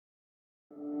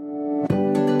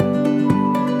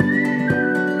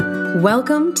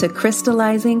Welcome to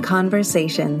Crystallizing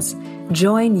Conversations.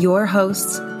 Join your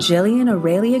hosts, Jillian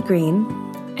Aurelia Green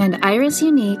and Iris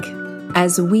Unique,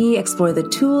 as we explore the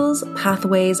tools,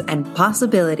 pathways, and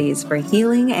possibilities for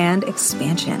healing and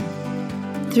expansion.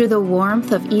 Through the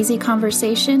warmth of easy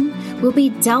conversation, we'll be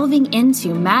delving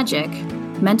into magic,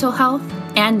 mental health,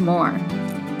 and more.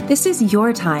 This is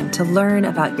your time to learn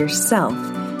about yourself,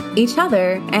 each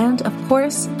other, and, of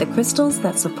course, the crystals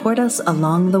that support us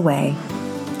along the way.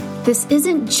 This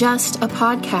isn't just a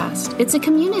podcast. It's a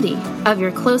community of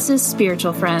your closest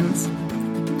spiritual friends.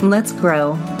 Let's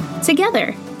grow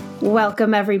together.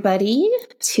 Welcome, everybody,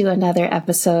 to another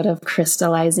episode of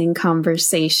Crystallizing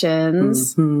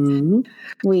Conversations.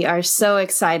 We are so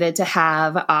excited to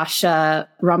have Asha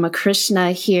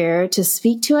Ramakrishna here to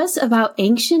speak to us about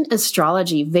ancient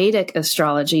astrology, Vedic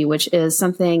astrology, which is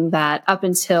something that up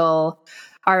until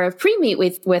our pre-meet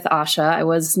with Asha, I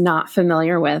was not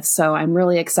familiar with. So I'm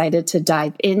really excited to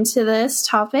dive into this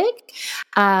topic.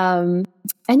 And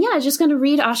yeah, I'm just going to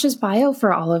read Asha's bio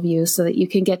for all of you so that you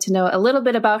can get to know a little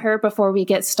bit about her before we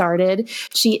get started.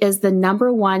 She is the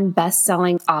 #1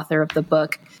 best-selling author of the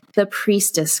book, The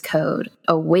Priestess Code,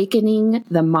 Awakening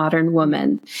the Modern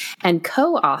Woman, and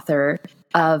co-author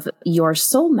of Your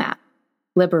Soul Map,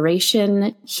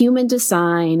 Liberation, Human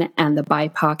Design, and the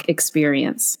BIPOC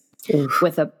Experience. Oof.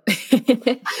 With a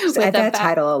that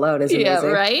title alone is amazing. Yeah,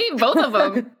 right? Both of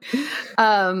them.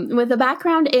 With a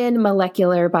background in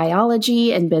molecular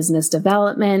biology and business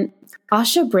development,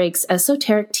 Asha breaks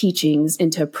esoteric teachings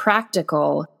into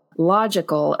practical,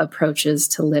 logical approaches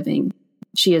to living.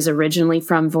 She is originally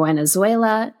from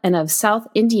Venezuela and of South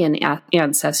Indian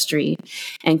ancestry,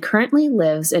 and currently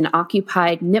lives in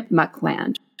occupied Nipmuc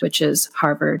land, which is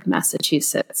Harvard,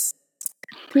 Massachusetts.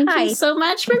 Thank you so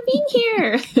much for being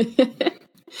here.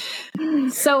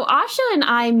 So Asha and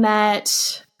I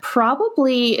met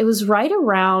it was right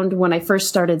around when I first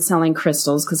started selling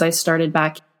crystals, because I started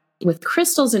back with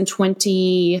crystals in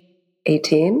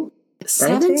 2018,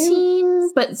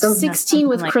 17, but 16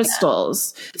 with like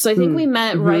crystals. That. So I think we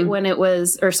met right when it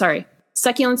was,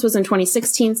 succulence was in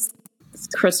 2016.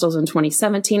 Crystals in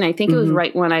 2017. I think it was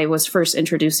right when I was first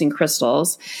introducing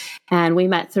crystals. And we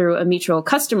met through a mutual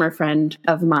customer friend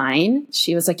of mine.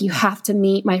 She was like, you have to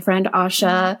meet my friend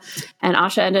Asha. And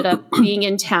Asha ended up being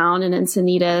in town in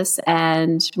Encinitas,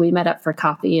 and we met up for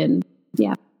coffee, and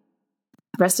yeah,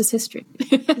 rest is history.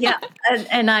 Yeah.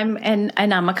 And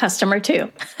I'm a customer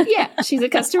too. Yeah, she's a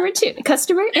customer too.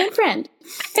 Customer and friend.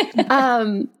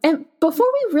 And before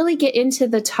we really get into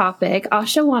the topic,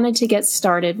 Asha wanted to get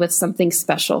started with something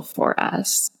special for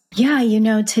us.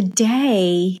 Yeah,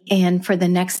 today and for the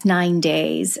next 9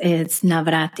 days, it's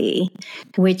Navratri,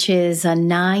 which is a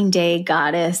 9-day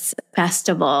goddess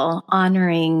festival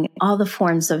honoring all the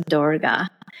forms of Durga.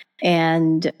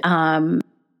 And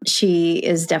she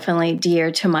is definitely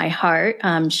dear to my heart.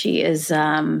 She is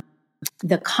the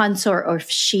consort of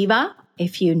Shiva,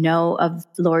 if you know of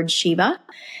Lord Shiva.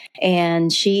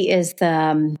 And she is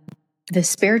the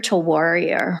spiritual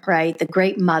warrior, right? The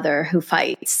great mother who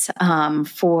fights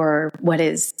for what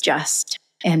is just.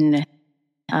 And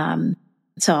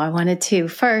so I wanted to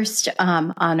first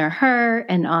honor her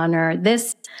and honor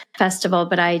this festival.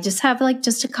 But I just have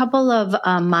just a couple of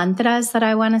mantras that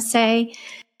I want to say,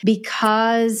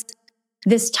 because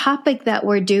this topic that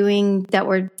we're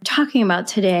talking about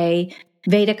today,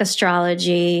 Vedic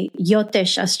astrology,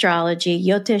 Jyotish astrology.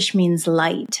 Jyotish means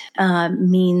light,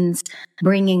 means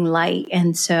bringing light.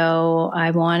 And so I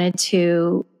wanted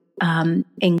to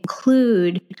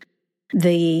include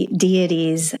the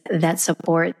deities that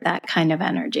support that kind of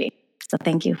energy. So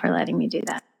thank you for letting me do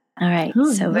that. All right.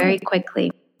 Very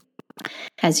quickly,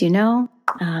 as you know,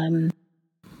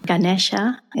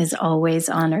 Ganesha is always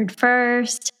honored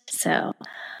first. So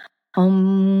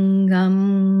Om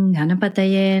Gam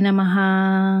Ganapataye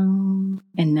Namaha.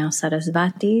 And now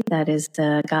Sarasvati, that is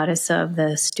the goddess of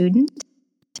the student.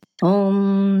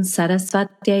 Om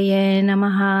Sarasvatyaye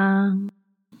Namaha.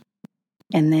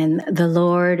 And then the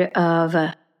Lord of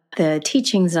the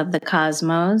teachings of the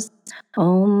cosmos.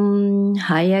 Om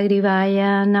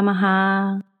Hayagrivaya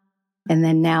Namaha. And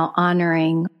then now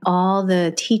honoring all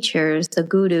the teachers, the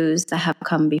gurus that have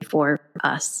come before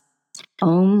us.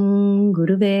 Om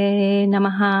Guruve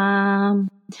Namaha.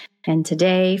 And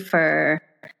today for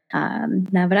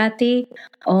Navratri,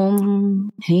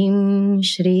 Om Hrim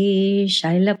Shri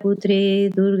Shailaputri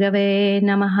Durgave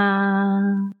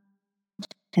Namaha.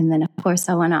 And then, of course,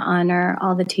 I want to honor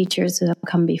all the teachers who have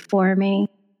come before me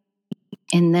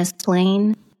in this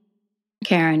plane.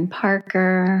 Karen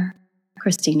Parker,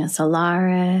 Christina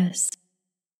Solaris,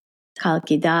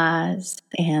 Kalki Das,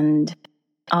 and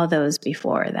all those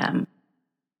before them.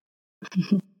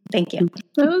 Thank you.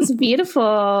 That was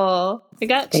beautiful. I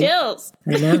got chills.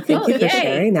 I know. Thank you for yay.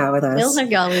 sharing that with us. Chills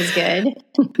are always good.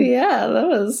 Yeah,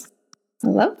 I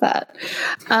love that.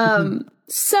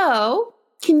 So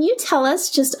can you tell us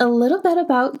just a little bit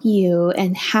about you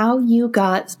and how you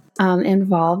got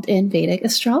involved in Vedic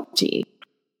astrology?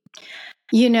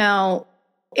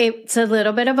 It's a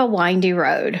little bit of a windy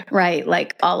road, right?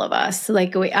 Like all of us.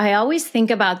 I always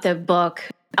think about the book,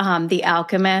 The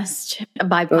Alchemist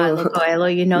by Paulo Coelho.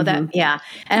 You know that? Yeah.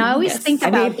 And I always think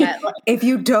about that. If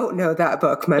you don't know that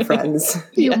book, my friends,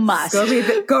 you must.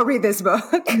 Go read this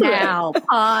book. Now,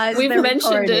 pause. We've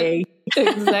mentioned it.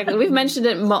 Exactly. We've mentioned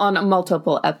it on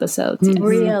multiple episodes. Yes.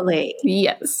 Really?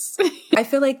 Yes. I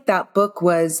feel like that book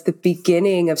was the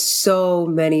beginning of so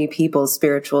many people's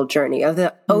spiritual journey of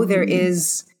there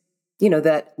is,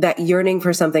 that yearning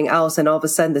for something else. And all of a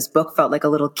sudden this book felt like a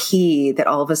little key that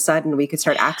all of a sudden we could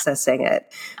start accessing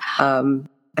it. And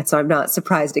so I'm not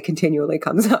surprised it continually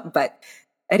comes up, but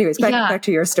anyways, back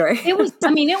to your story. It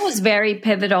was very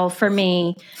pivotal for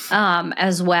me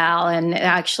as well. And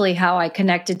actually how I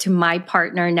connected to my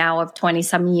partner now of 20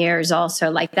 some years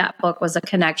also, like that book was a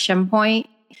connection point.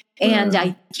 And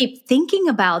I keep thinking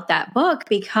about that book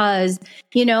because,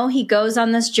 he goes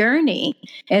on this journey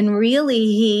and really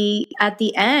he, at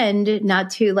the end, not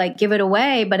to give it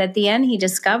away, but at the end, he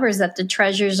discovers that the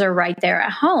treasures are right there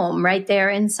at home, right there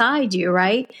inside you.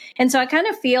 Right. And so I kind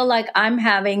of feel like I'm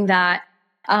having that,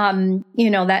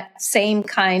 that same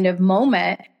kind of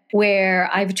moment where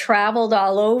I've traveled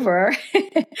all over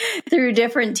through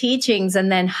different teachings. And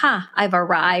then, I've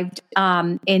arrived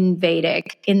in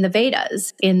the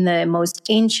Vedas, in the most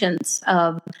ancient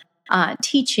of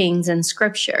teachings and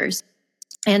scriptures.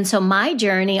 And so my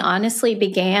journey honestly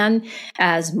began,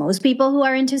 as most people who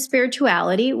are into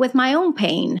spirituality, with my own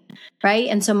pain, right?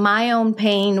 And so my own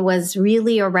pain was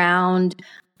really around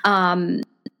the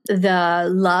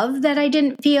love that I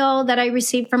didn't feel that I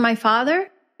received from my father.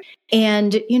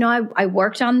 And, I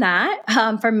worked on that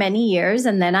for many years.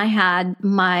 And then I had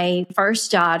my first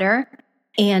daughter,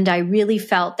 and I really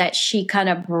felt that she kind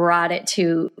of brought it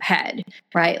to head,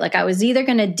 right? Like I was either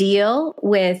going to deal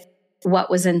with what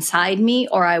was inside me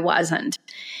or I wasn't.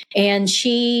 And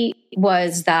she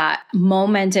was that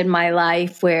moment in my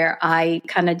life where I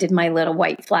kind of did my little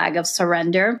white flag of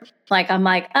surrender. I'm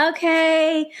like,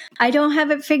 okay, I don't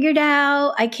have it figured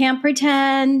out. I can't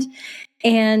pretend.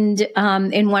 And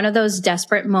in one of those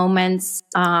desperate moments,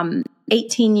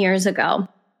 18 years ago,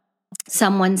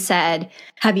 someone said,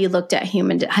 have you looked at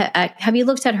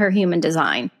her human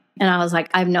design? And I was like,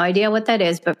 I have no idea what that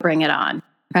is, but bring it on,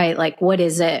 right? What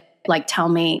is it? Tell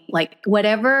me,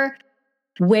 whatever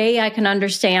way I can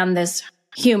understand this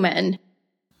human,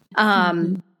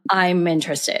 I'm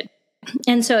interested.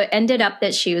 And so it ended up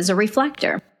that she was a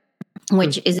reflector,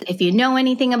 which is, if you know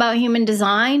anything about human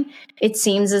design, it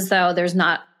seems as though there's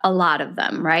not a lot of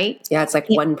them, right? Yeah, it's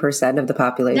 1% of the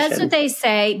population. That's what they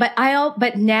say. But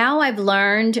now I've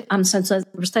learned,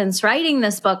 since writing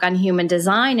this book on human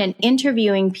design and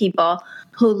interviewing people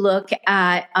who look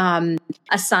at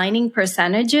assigning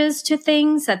percentages to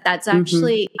things, that's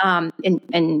actually,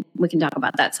 and we can talk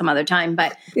about that some other time,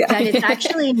 but that it's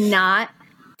actually not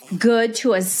good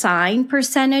to assign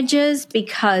percentages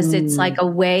because it's a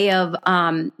way of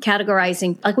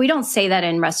categorizing. We don't say that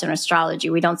in Western astrology.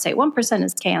 We don't say 1%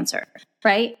 is Cancer,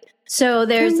 right? So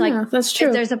there's that's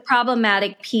true. There's a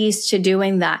problematic piece to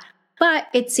doing that, but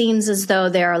it seems as though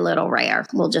they're a little rare.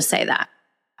 We'll just say that.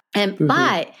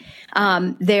 But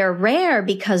they're rare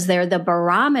because they're the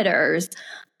barometers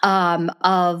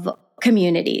of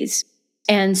communities.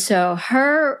 And so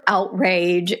her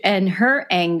outrage and her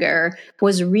anger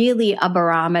was really a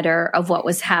barometer of what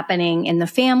was happening in the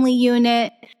family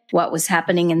unit, what was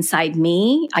happening inside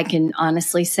me. I can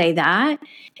honestly say that.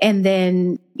 And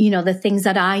then, the things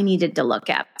that I needed to look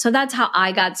at. So that's how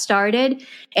I got started.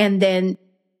 And then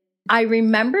I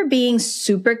remember being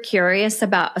super curious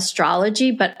about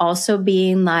astrology, but also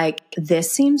being like,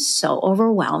 this seems so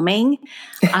overwhelming.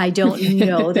 I don't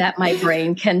know that my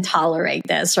brain can tolerate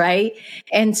this, right?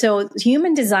 And so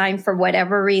human design, for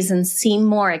whatever reason, seemed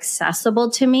more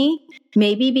accessible to me.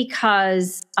 Maybe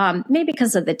because of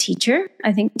the teacher.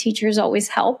 I think teachers always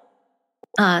help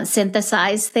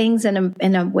synthesize things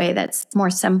in a way that's more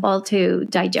simple to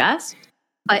digest.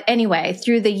 But anyway,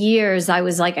 through the years, I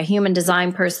was like a human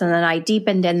design person, and I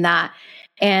deepened in that.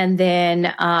 And then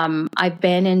I've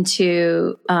been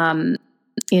into,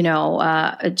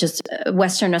 just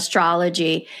Western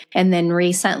astrology. And then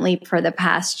recently, for the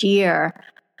past year,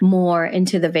 more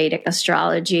into the Vedic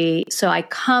astrology. So I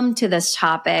come to this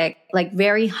topic like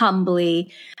very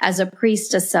humbly as a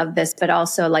priestess of this, but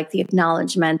also like the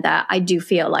acknowledgement that I do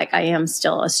feel like I am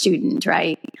still a student,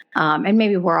 right? And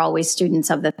maybe we're always students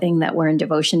of the thing that we're in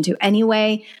devotion to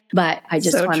anyway, but I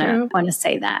just want to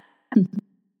say that.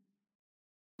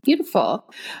 Beautiful.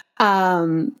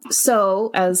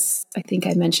 So as I think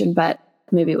I mentioned, but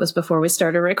maybe it was before we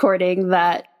started recording,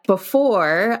 that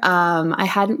before,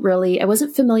 I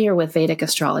wasn't familiar with Vedic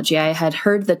astrology. I had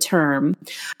heard the term.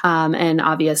 And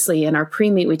obviously in our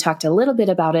pre-meet, we talked a little bit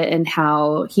about it and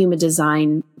how human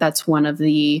design, that's one of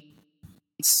the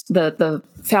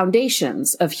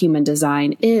foundations of human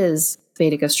design is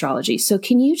Vedic astrology. So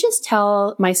can you just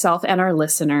tell myself and our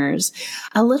listeners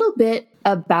a little bit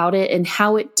about it and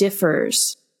how it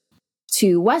differs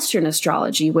to Western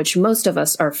astrology, which most of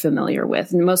us are familiar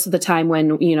with? And most of the time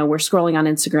when, we're scrolling on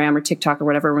Instagram or TikTok or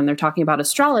whatever, when they're talking about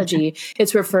astrology,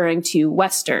 it's referring to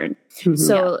Western. Mm-hmm.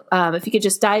 So if you could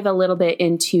just dive a little bit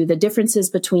into the differences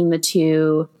between the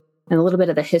two and a little bit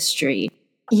of the history.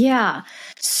 Yeah.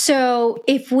 So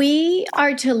if we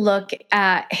are to look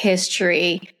at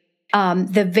history,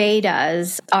 the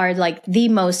Vedas are like the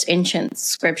most ancient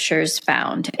scriptures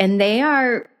found, and they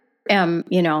are,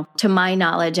 to my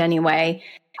knowledge anyway,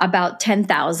 about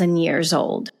 10,000 years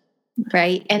old,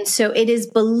 right? And so it is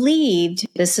believed,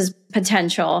 this is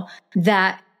potential,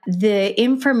 that the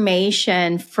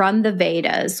information from the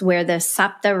Vedas, where the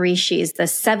Sapta Rishis, the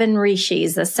seven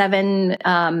rishis, the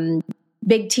seven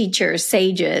big teachers,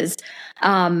 sages,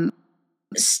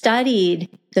 studied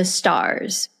the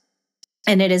stars.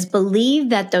 And it is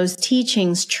believed that those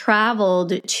teachings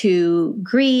traveled to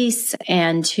Greece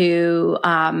and to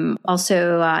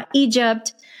also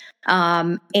Egypt,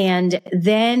 and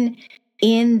then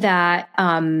in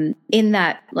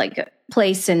that like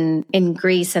place in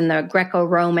Greece in the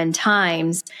Greco-Roman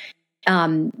times,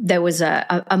 there was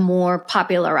a more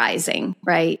popularizing,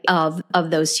 right, of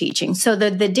those teachings. So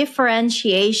the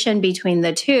differentiation between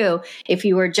the two, if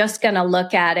you were just going to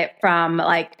look at it from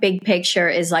like big picture,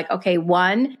 is like, okay,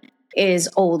 one is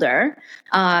older,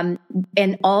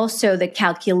 and also the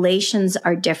calculations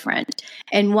are different.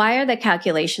 And why are the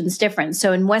calculations different?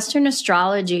 So in Western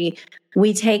astrology,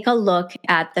 we take a look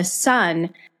at the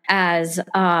sun as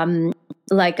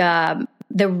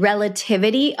the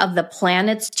relativity of the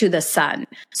planets to the sun.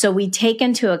 So we take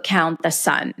into account the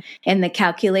sun, and the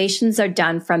calculations are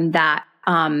done from that,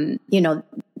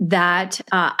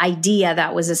 idea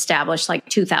that was established like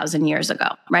 2,000 years ago,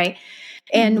 right?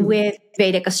 And with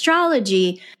Vedic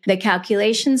astrology, the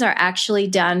calculations are actually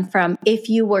done from if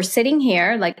you were sitting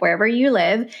here, like wherever you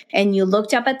live, and you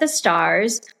looked up at the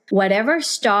stars, whatever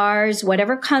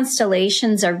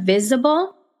constellations are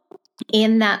visible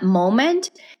in that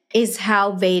moment is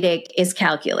how Vedic is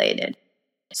calculated.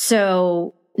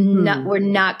 So we're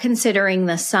not considering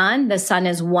the sun. The sun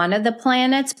is one of the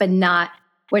planets, but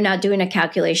we're not doing a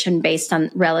calculation based on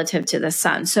relative to the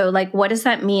sun. So like, what does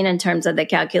that mean in terms of the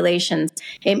calculations?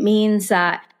 It means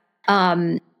that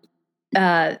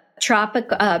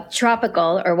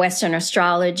tropical or Western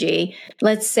astrology,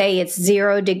 let's say it's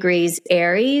 0 degrees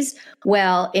Aries.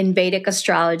 Well, in Vedic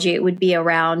astrology, it would be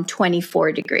around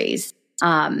 24 degrees.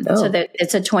 So that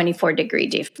it's a 24 degree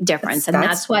difference.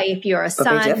 That's why if you're a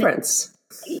sun, big difference.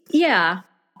 Yeah.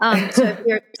 So if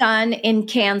you're sun in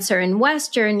Cancer in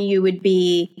Western, you would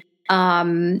be,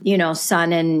 sun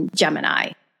in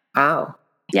Gemini. Wow.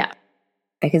 Yeah.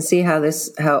 I can see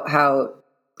how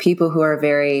people who are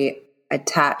very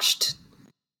attached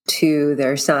to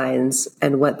their signs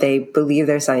and what they believe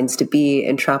their signs to be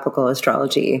in tropical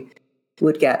astrology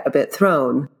would get a bit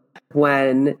thrown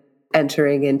when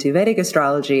entering into Vedic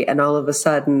astrology, and all of a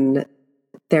sudden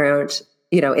there aren't,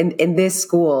 in this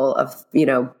school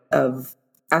of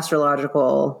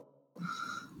astrological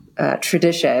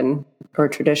tradition or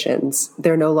traditions,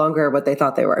 they're no longer what they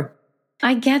thought they were.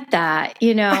 I get that.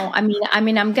 I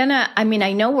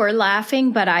know we're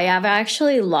laughing, but I have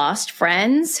actually lost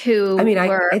friends who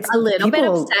were a little bit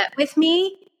upset with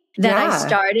me that I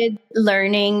started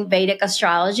learning Vedic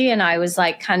astrology, and I was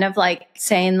like, kind of like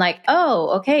saying like,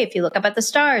 oh, okay, if you look up at the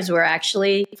stars, we're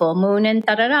actually full moon and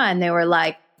da-da-da. And they were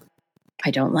like,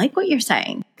 I don't like what you're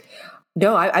saying.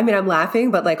 No, I'm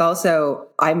laughing, but like also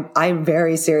I'm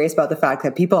very serious about the fact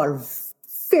that people are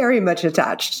very much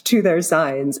attached to their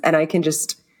signs. And I can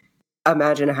just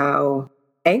imagine how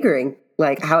angry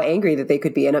that they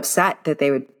could be and upset that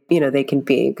they would, they can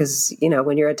be, because,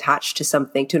 when you're attached to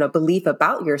something, to a belief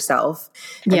about yourself,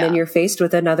 and then you're faced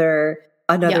with another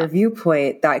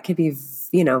viewpoint, that could be,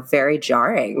 very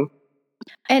jarring.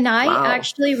 And I Wow.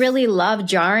 actually really love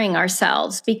jarring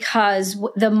ourselves, because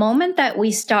the moment that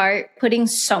we start putting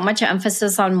so much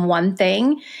emphasis on one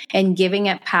thing and giving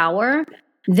it power,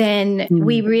 then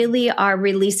we really are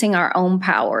releasing our own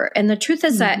power. And the truth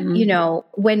is that, you know,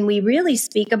 when we really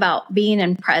speak about being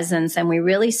in presence, and we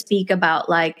really speak about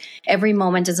like every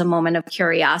moment is a moment of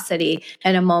curiosity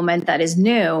and a moment that is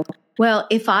new. Well,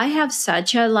 if I have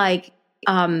such a like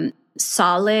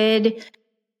solid,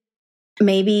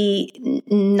 maybe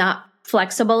not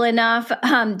flexible enough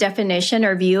definition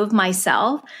or view of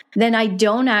myself, then I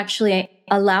don't actually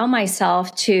allow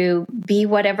myself to be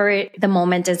whatever the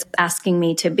moment is asking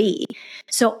me to be.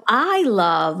 So I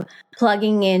love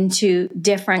plugging into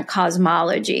different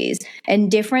cosmologies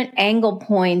and different angle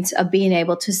points of being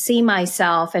able to see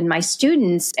myself and my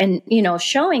students, and, you know,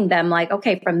 showing them like,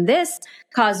 okay, from this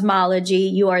cosmology,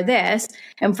 you are this,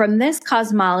 and from this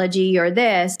cosmology, you're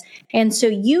this. And so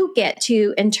you get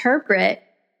to interpret,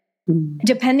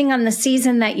 depending on the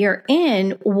season that you're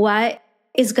in, what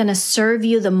is going to serve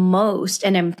you the most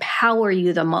and empower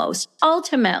you the most.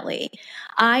 Ultimately,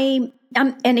 and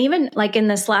even like in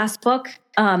this last book,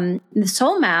 the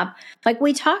Soul Map, like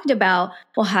we talked about,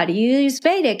 well, how do you use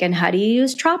Vedic and how do you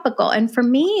use tropical? And for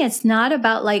me, it's not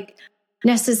about like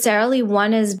necessarily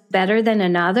one is better than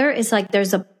another. It's like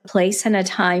there's a place and a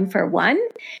time for one,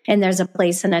 and there's a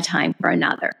place and a time for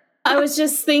another. I was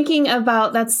just thinking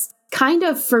about that's kind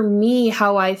of for me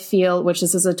how I feel, which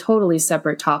this is a totally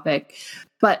separate topic,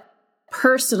 but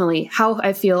personally how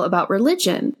I feel about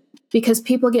religion, because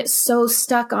people get so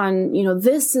stuck on, you know,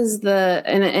 this is the,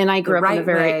 and I grew up in a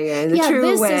very, this is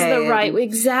the right,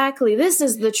 exactly. This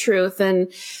is the truth.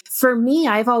 And for me,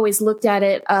 I've always looked at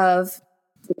it of,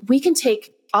 we can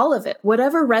take all of it,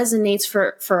 whatever resonates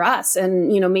for us.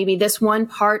 And, you know, maybe this one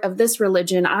part of this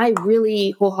religion, I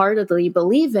really wholeheartedly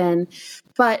believe in,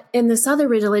 but in this other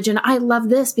religion, I love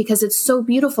this because it's so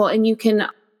beautiful. And you can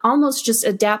almost just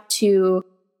adapt to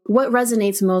what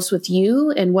resonates most with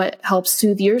you and what helps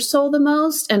soothe your soul the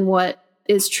most and what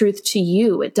is truth to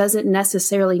you. It doesn't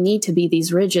necessarily need to be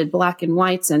these rigid black and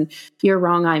whites and you're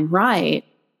wrong, I'm right.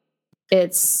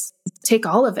 It's take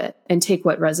all of it and take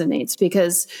what resonates.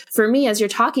 Because for me, as you're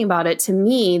talking about it, to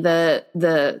me,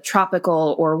 the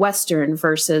tropical or Western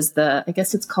versus the, I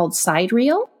guess it's called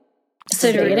sidereal.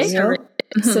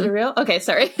 Sidereal. Okay,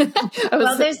 sorry. I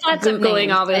was there's lots of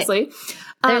names, obviously.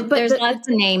 There's lots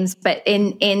of names, but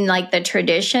in like the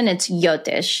tradition, it's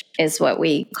Yotish is what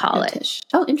we call it.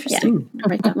 Oh, interesting. Yeah. I'll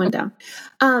write that one down.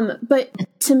 But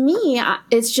to me,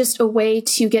 it's just a way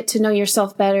to get to know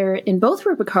yourself better in both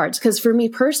regards. Because for me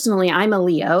personally, I'm a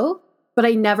Leo, but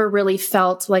I never really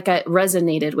felt like it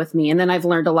resonated with me. And then I've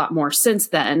learned a lot more since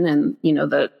then. And, you know,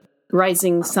 the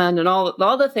rising sun and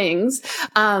all the things.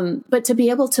 But to be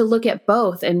able to look at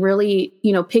both and really,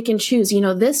 you know, pick and choose, you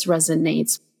know, this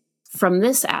resonates from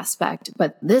this aspect,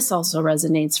 but this also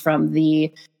resonates from the,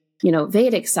 you know,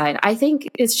 Vedic side. I think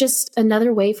it's just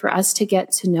another way for us to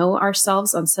get to know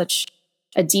ourselves on such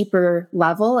a deeper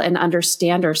level and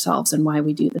understand ourselves and why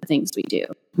we do the things we do.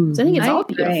 So I think it's all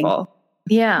beautiful.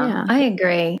 Yeah, I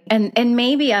agree. And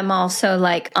maybe I'm also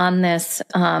like on this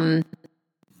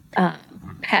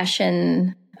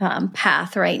passion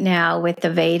path right now with the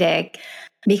Vedic,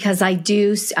 because I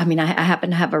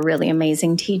happen to have a really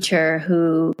amazing teacher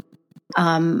who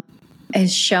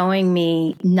is showing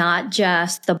me not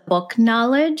just the book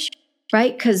knowledge,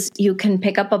 right? Because you can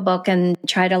pick up a book and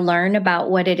try to learn about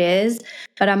what it is,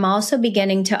 but I'm also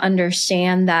beginning to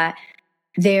understand that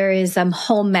there is a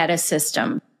whole meta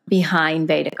system behind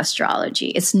Vedic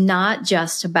astrology. It's not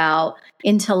just about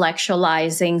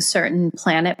intellectualizing certain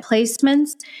planet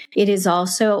placements. It is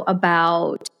also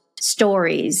about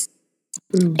stories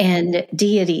and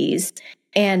deities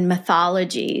and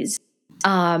mythologies,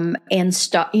 and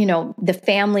the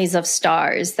families of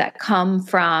stars that come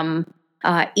from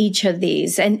each of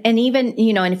these, and even,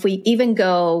 you know, and if we even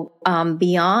go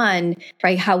beyond,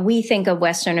 right, how we think of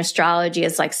Western astrology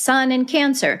as like Sun and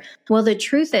Cancer. Well, the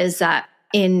truth is that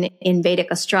in Vedic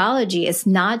astrology, it's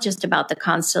not just about the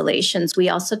constellations. We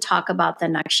also talk about the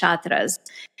nakshatras,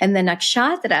 and the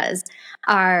nakshatras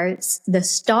are the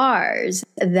stars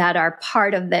that are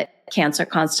part of the Cancer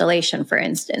constellation, for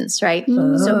instance, right?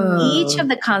 So each of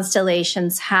the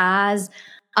constellations has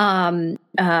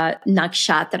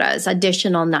nakshatras,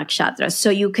 additional nakshatras. So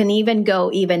you can even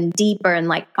go even deeper and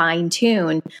like fine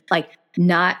tune, like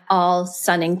not all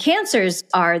Sun and Cancers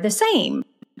are the same.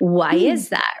 Why is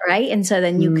that, right? And so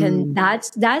then you can,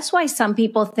 that's why some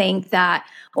people think that,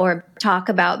 or talk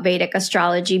about Vedic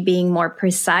astrology being more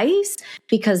precise,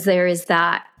 because there is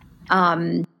that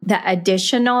the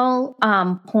additional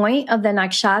point of the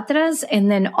nakshatras,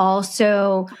 and then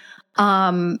also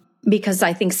because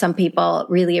I think some people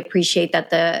really appreciate that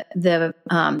the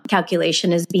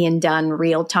calculation is being done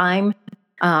real time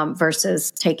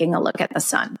versus taking a look at the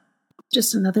sun.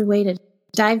 Just another way to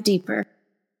dive deeper.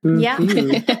 Yeah.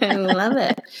 I love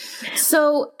it.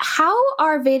 So how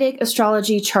are Vedic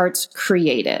astrology charts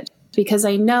created? Because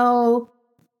I know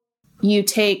you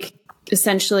take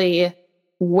essentially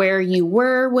where you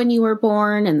were when you were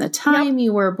born and the time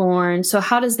you were born. So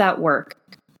how does that work?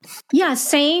 Yeah,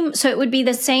 same. So it would be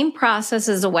the same process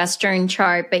as a Western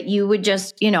chart, but you would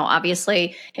just,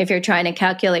 obviously, if you're trying to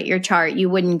calculate your chart, you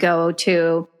wouldn't go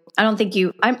to, I don't think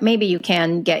maybe you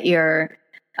can get your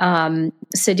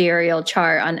sidereal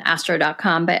chart on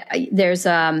astro.com, but there's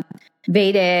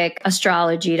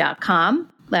vedicastrology.com.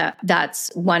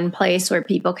 That's one place where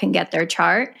people can get their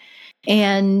chart.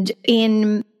 And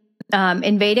in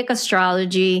Vedic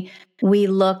astrology, we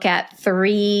look at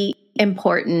 3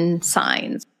 important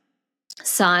signs.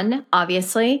 Sun,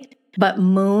 obviously, but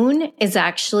moon is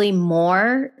actually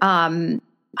more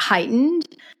heightened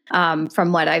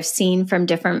from what I've seen from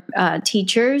different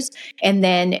teachers. And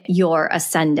then your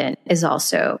ascendant is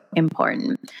also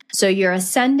important. So your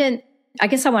ascendant, I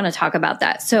guess I want to talk about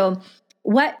that. So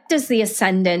what does the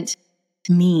ascendant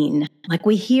mean? Like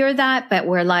we hear that, but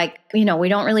we're like, we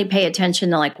don't really pay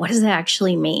attention to like, what does it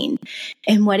actually mean?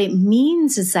 And what it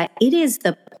means is that it is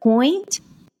the point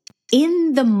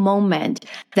in the moment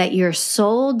that your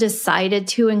soul decided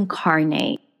to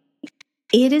incarnate.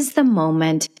 It is the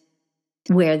moment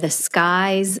where the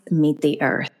skies meet the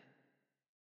earth.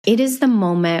 It is the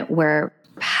moment where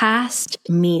past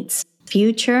meets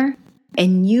future,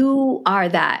 and you are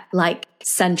that like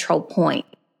central point.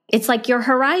 It's like your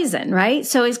horizon, right?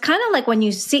 So it's kind of like when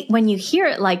you hear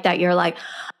it like that, you're like,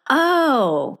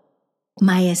 oh,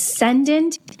 my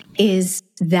ascendant is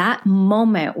that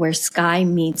moment where sky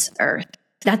meets earth.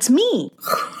 That's me.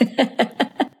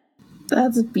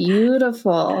 That's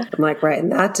beautiful. I'm like writing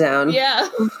that down. Yeah.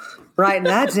 Writing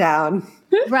that down.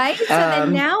 Right? So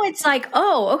then now it's like,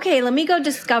 oh, okay, let me go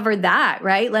discover that,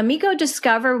 right? Let me go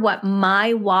discover what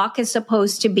my walk is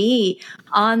supposed to be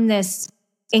on this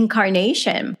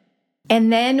incarnation.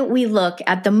 And then we look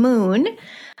at the moon.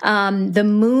 The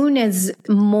moon is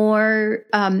more,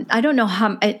 I don't know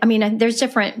how, there's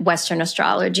different Western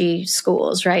astrology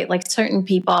schools, right? Like certain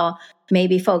people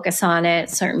maybe focus on it,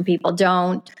 certain people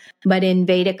don't. But in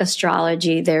Vedic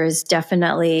astrology, there's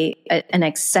definitely an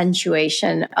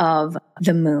accentuation of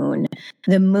the moon.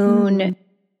 The moon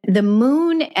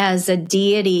as a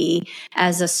deity,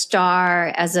 as a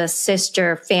star, as a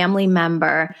sister, family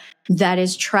member that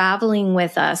is traveling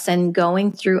with us and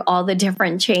going through all the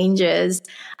different changes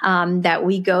that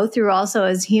we go through also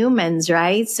as humans,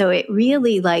 right? So it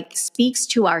really like speaks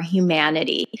to our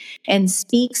humanity and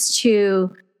speaks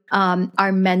to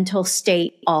our mental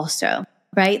state also,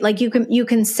 right? Like you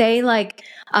can say like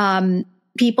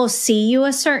people see you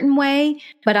a certain way,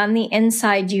 but on the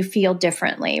inside you feel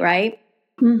differently, right?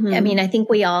 Mm-hmm. I mean, I think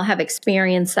we all have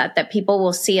experienced that people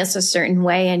will see us a certain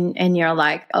way and you're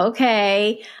like,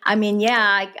 okay, I mean,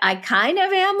 yeah, I kind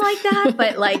of am like that,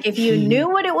 but like if you knew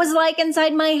what it was like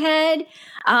inside my head,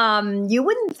 you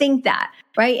wouldn't think that,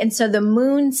 right? And so the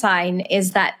moon sign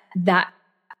is that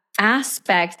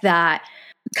aspect that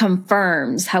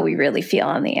confirms how we really feel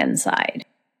on the inside,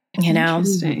 you know?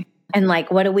 Interesting. And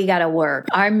like, what do we got to work?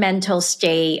 Our mental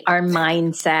state, our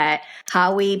mindset,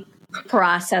 how we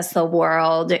process the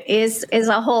world is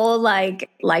a whole like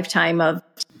lifetime of,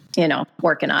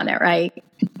 working on it, right?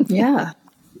 Yeah,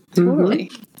 totally.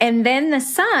 Mm-hmm. And then the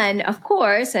sun, of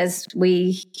course, as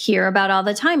we hear about all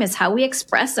the time, is how we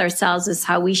express ourselves, is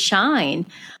how we shine.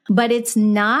 But it's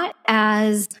not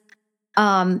as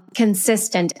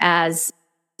consistent as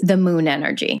the moon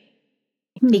energy,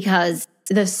 because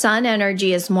the sun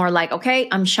energy is more like, okay,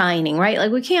 I'm shining, right?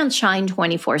 Like we can't shine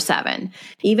 24/7.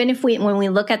 Even if when we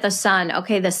look at the sun,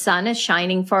 okay, the sun is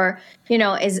shining for,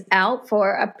 is out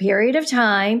for a period of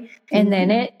time. And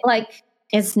then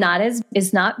it's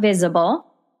not visible.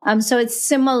 So it's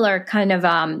similar kind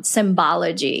of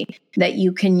symbology that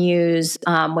you can use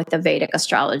with the Vedic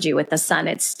astrology with the sun.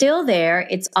 It's still there.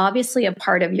 It's obviously a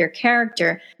part of your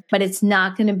character, but it's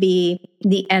not going to be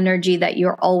the energy that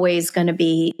you're always going to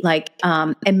be like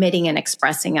emitting and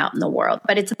expressing out in the world,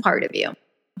 but it's a part of you.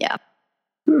 Yeah.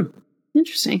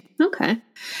 Interesting. Okay.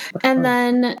 And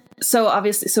then, so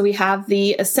obviously, so we have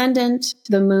the ascendant,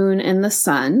 the moon, and the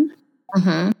sun.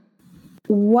 Mm-hmm.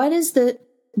 What is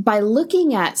by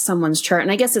looking at someone's chart,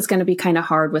 and I guess it's going to be kind of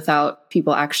hard without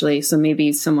people actually, so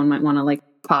maybe someone might want to like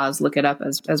pause, look it up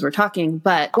as we're talking.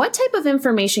 But what type of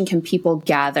information can people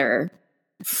gather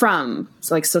from?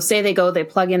 So say they go, they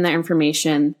plug in their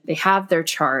information, they have their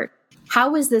chart.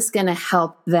 How is this going to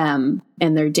help them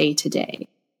in their day to day?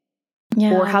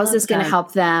 Or how's this going to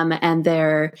help them and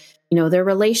their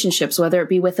relationships, whether it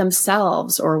be with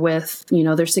themselves or with,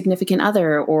 their significant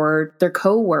other or their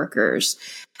coworkers?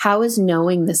 How is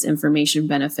knowing this information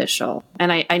beneficial?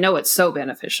 And I know it's so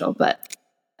beneficial, but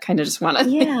kind of just want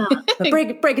to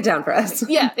break it down for us.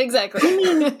 Yeah, exactly. I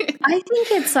mean, I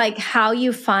think it's like how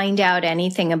you find out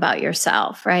anything about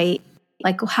yourself, right?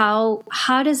 Like how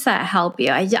does that help you?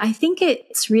 I think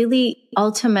it's really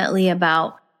ultimately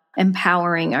about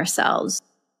empowering ourselves.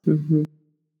 Mm-hmm.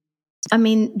 I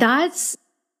mean,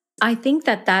 I think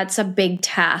that's a big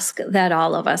task that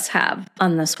all of us have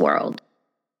on this world,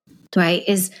 right?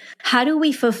 Is how do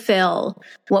we fulfill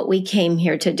what we came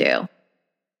here to do?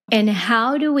 And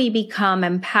how do we become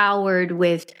empowered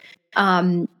with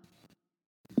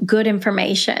good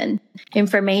information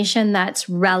that's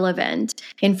relevant,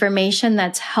 information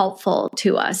that's helpful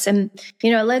to us? And,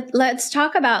 let's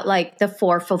talk about like the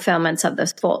 4 fulfillments of the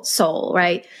soul,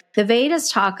 right? The Vedas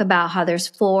talk about how there's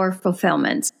 4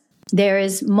 fulfillments. There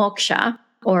is moksha,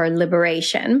 or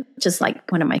liberation, just like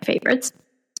one of my favorites.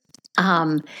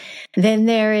 Then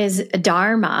there is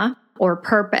dharma, or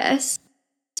purpose.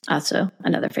 Also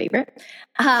another favorite.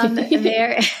 Maybe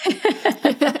they're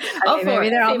all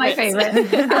my favorite.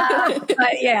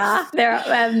 But yeah,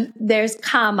 there's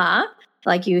kama,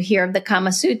 like you hear of the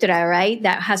Kama Sutra, right?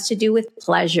 That has to do with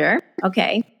pleasure.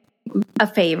 Okay. A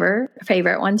favorite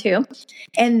one too.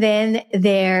 And then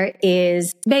there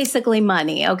is basically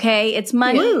money. Okay. It's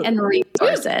money and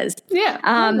resources.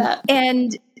 Yeah.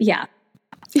 And yeah.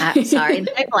 Sorry.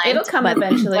 It'll come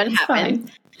eventually. What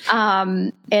happened?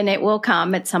 And it will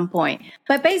come at some point.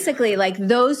 But basically, like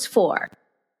those 4: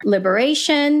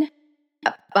 liberation,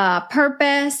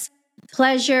 purpose,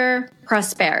 pleasure,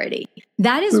 prosperity.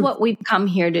 That is what we've come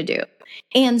here to do.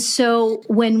 And so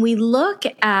when we look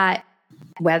at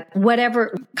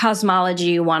whatever cosmology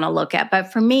you want to look at,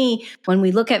 but for me, when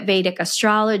we look at Vedic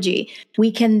astrology,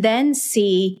 we can then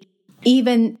see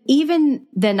even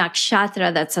the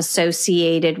nakshatra that's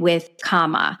associated with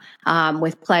kama,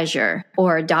 with pleasure,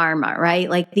 or dharma, right?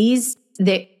 Like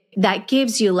that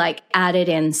gives you like added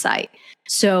insight.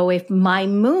 So if my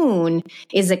moon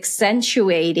is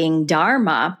accentuating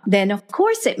dharma, then of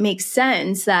course it makes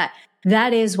sense that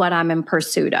is what I'm in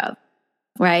pursuit of.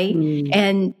 Right.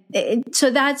 And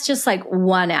so that's just like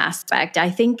one aspect.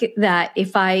 I think that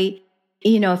if I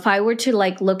were to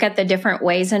like look at the different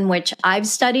ways in which I've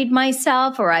studied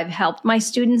myself, or I've helped my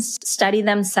students study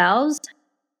themselves,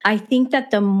 I think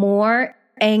that the more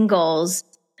angles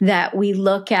that we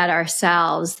look at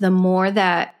ourselves, the more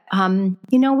that,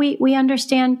 we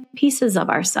understand pieces of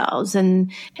ourselves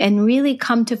and really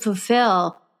come to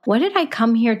fulfill, what did I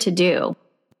come here to do?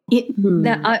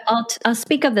 I'll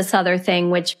speak of this other thing,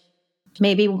 which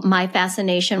maybe my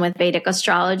fascination with Vedic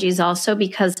astrology is also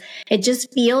because it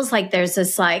just feels like there's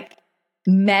this like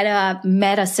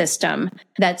meta system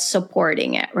that's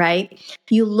supporting it, right?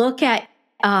 You look at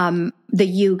the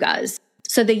yugas.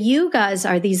 So the yugas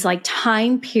are these like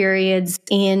time periods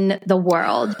in the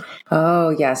world. Oh,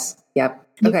 yes. Yep.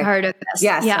 You've heard of this?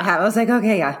 Yes. Yeah. I have. I was like,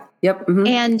 okay, yeah. Yep. Mm-hmm.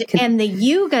 And the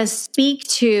yugas speak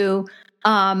to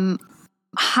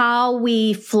how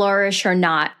we flourish or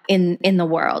not in the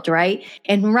world, right?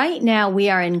 And right now we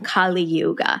are in Kali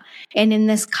Yuga. And in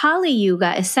this Kali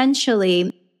Yuga,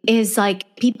 essentially is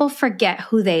like people forget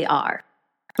who they are,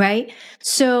 right?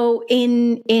 So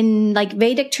in like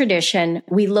Vedic tradition,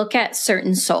 we look at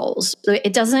certain souls.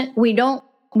 We don't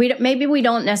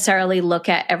necessarily look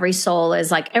at every soul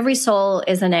as like every soul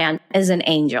is an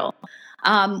angel.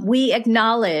 We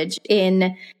acknowledge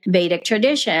in Vedic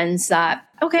traditions that,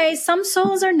 okay, some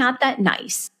souls are not that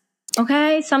nice.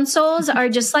 Okay. Some souls are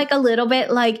just like a little bit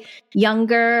like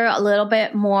younger, a little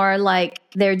bit more like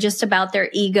they're just about their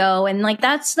ego and like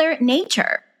that's their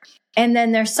nature. And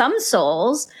then there's some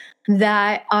souls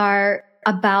that are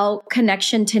about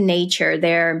connection to nature.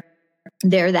 They're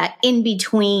that in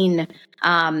between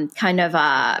kind of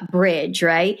a bridge,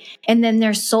 right? And then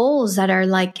there's souls that are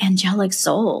like angelic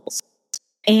souls.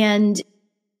 And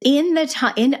in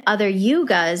other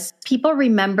yugas, people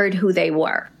remembered who they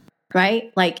were,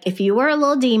 right? Like if you were a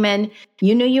little demon,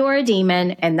 you knew you were a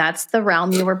demon, and that's the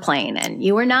realm you were playing in.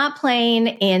 You were not playing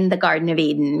in the Garden of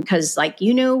Eden because like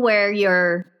you knew where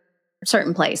your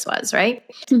certain place was, right?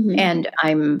 Mm-hmm. And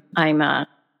I'm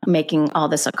making all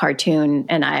this a cartoon,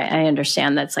 and I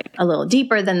understand that's like a little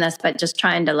deeper than this, but just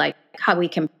trying to like how we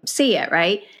can see it,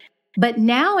 right? But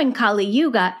now in Kali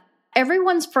Yuga,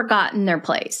 everyone's forgotten their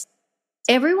place.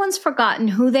 Everyone's forgotten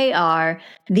who they are.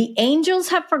 The angels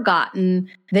have forgotten.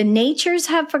 The natures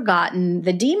have forgotten.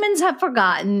 The demons have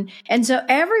forgotten. And so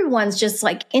everyone's just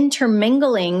like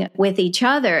intermingling with each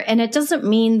other. And it doesn't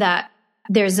mean that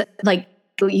there's like,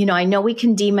 I know we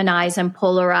can demonize and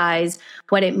polarize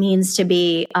what it means to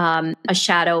be a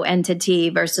shadow entity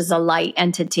versus a light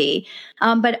entity.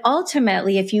 But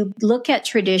ultimately, if you look at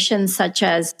traditions such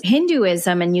as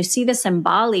Hinduism, and you see this in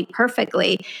Bali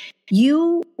perfectly,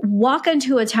 you walk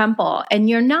into a temple and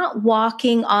you're not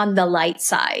walking on the light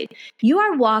side. You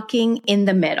are walking in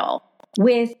the middle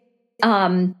with,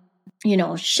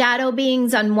 shadow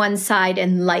beings on one side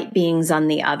and light beings on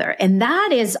the other. And that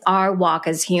is our walk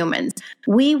as humans.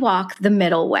 We walk the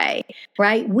middle way,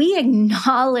 right? We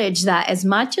acknowledge that as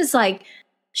much as like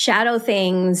shadow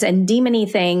things and demony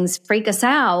things freak us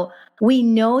out, we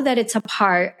know that it's a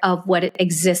part of what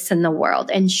exists in the world.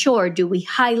 And sure, do we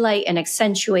highlight and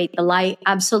accentuate the light?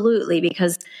 Absolutely,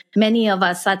 because many of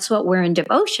us, that's what we're in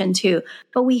devotion to.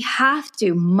 But we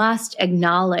must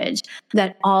acknowledge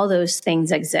that all those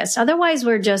things exist. Otherwise,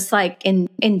 we're just like in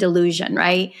delusion,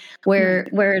 right?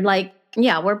 We're like,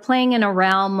 we're playing in a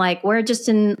realm, like we're just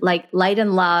in like light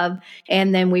and love.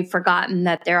 And then we've forgotten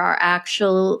that there are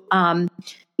actual,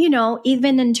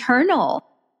 even internal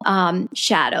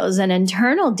shadows and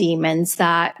internal demons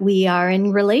that we are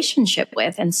in relationship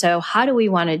with. And so how do we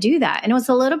want to do that? And it was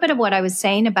a little bit of what I was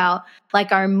saying about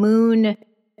like our moon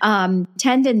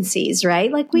tendencies,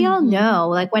 right? Like we all know,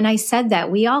 like when I said that,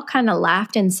 we all kind of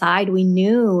laughed inside. We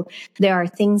knew there are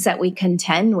things that we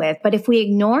contend with, but if we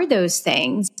ignore those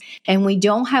things and we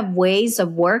don't have ways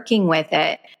of working with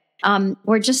it,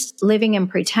 we're just living in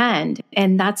pretend.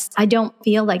 And I don't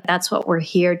feel like that's what we're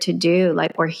here to do.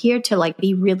 Like we're here to like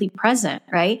be really present,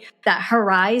 right? That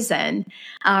horizon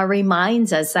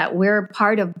reminds us that we're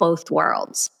part of both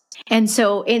worlds. And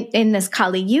so in this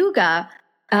Kali Yuga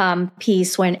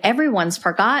piece, when everyone's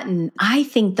forgotten, I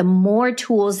think the more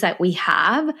tools that we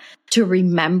have to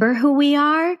remember who we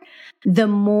are, the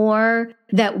more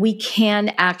that we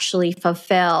can actually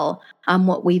fulfill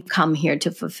what we've come here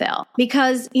to fulfill.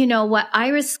 Because, what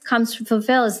Iris comes to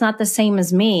fulfill is not the same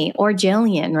as me or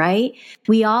Jillian, right?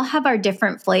 We all have our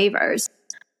different flavors.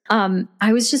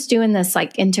 I was just doing this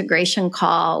like integration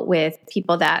call with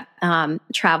people that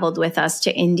traveled with us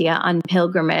to India on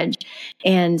pilgrimage.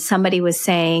 And somebody was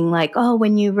saying like, oh,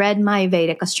 when you read my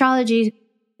Vedic astrology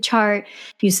chart,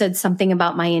 you said something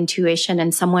about my intuition,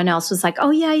 and someone else was like, oh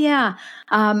yeah.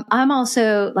 I'm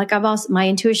also like, my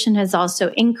intuition has also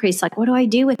increased. Like, what do I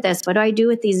do with this? What do I do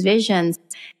with these visions?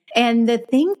 And the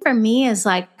thing for me is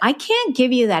like, I can't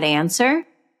give you that answer,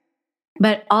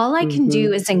 but all I can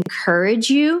do is encourage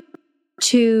you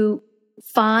to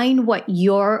find what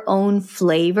your own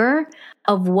flavor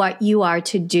of what you are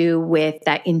to do with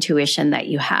that intuition that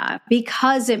you have.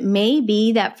 Because it may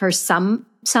be that for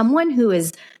someone who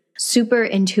is super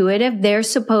intuitive, they're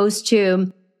supposed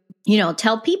to,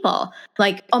 tell people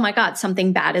like, oh my God,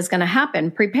 something bad is going to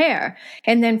happen, prepare.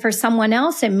 And then for someone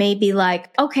else, it may be like,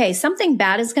 okay, something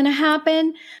bad is going to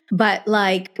happen, but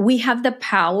like we have the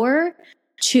power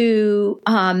to,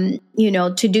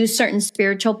 to do certain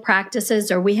spiritual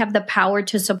practices, or we have the power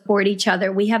to support each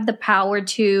other. We have the power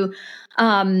to,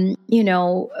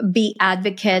 be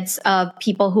advocates of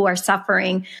people who are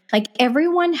suffering. Like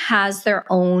everyone has their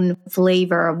own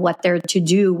flavor of what they're to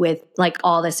do with like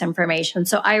all this information.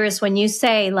 So Iris, when you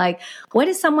say like, what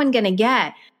is someone going to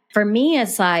get? For me,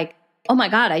 it's like, oh my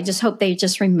God, I just hope they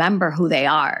just remember who they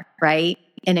are. Right.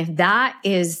 And if that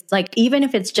is like, even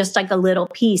if it's just like a little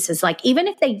piece, is like, even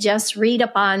if they just read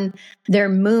up on their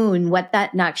moon, what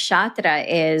that nakshatra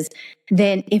is,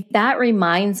 then if that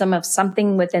reminds them of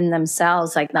something within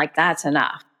themselves, like that's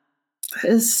enough.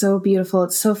 It's so beautiful.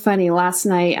 It's so funny. Last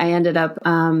night I ended up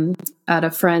at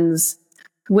a friend's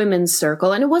women's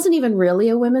circle, and it wasn't even really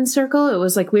a women's circle. It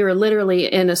was like we were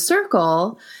literally in a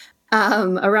circle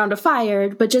around a fire,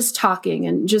 but just talking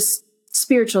and just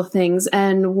spiritual things.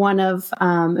 And one of,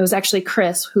 it was actually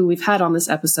Chris, who we've had on this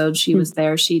episode. She was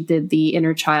there. She did the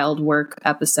inner child work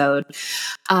episode.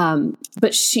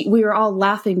 But we were all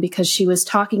laughing because she was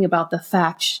talking about the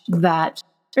fact that,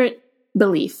 or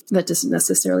belief, that doesn't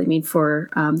necessarily mean for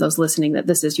those listening that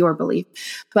this is your belief,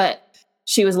 but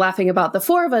she was laughing about the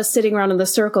four of us sitting around in the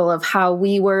circle of how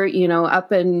we were,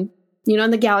 up in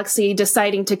in the galaxy,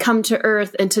 deciding to come to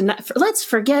Earth and to let's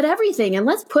forget everything and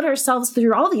let's put ourselves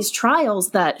through all these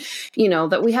trials that,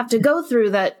 that we have to go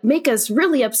through that make us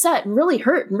really upset and really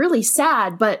hurt and really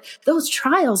sad. But those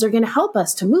trials are going to help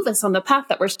us to move us on the path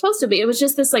that we're supposed to be. It was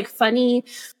just this like funny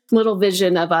little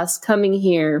vision of us coming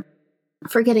here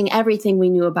forgetting everything we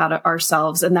knew about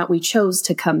ourselves and that we chose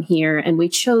to come here and we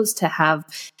chose to have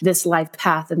this life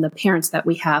path and the parents that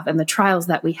we have and the trials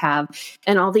that we have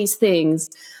and all these things.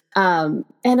 And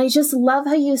I just love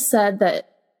how you said that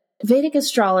Vedic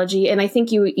astrology, and I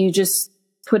think you just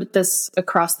put this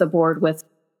across the board with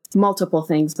multiple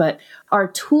things, but are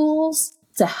tools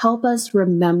to help us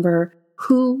remember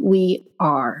who we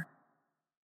are.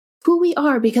 Who we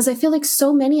are, because I feel like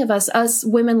so many of us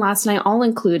women last night, all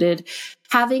included,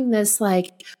 having this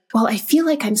like, well, I feel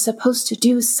like I'm supposed to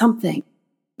do something,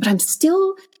 but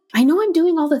I know I'm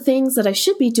doing all the things that I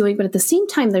should be doing, but at the same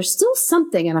time, there's still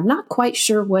something and I'm not quite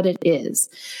sure what it is.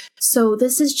 So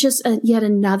this is just yet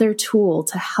another tool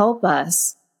to help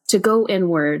us to go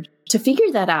inward, to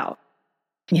figure that out.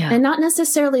 Yeah. And not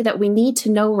necessarily that we need to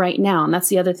know right now. And that's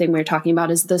the other thing we were talking about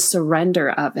is the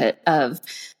surrender of it,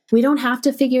 we don't have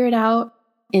to figure it out.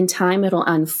 In time, it'll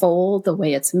unfold the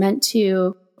way it's meant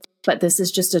to. But this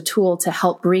is just a tool to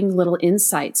help bring little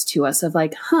insights to us of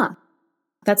like,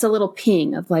 that's a little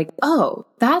ping of like, oh,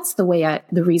 that's the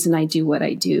reason I do what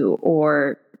I do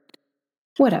or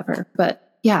whatever. But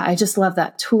yeah, I just love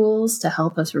that tools to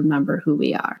help us remember who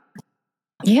we are.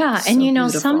 Yeah. So and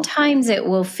beautiful. Sometimes it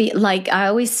will feel like I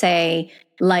always say,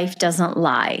 life doesn't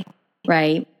lie,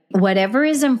 right? Whatever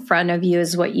is in front of you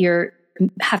is what you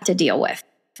have to deal with,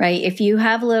 right? If you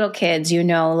have little kids,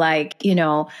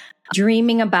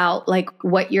 dreaming about like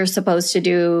what you're supposed to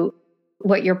do,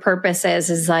 what your purpose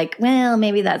is like, well,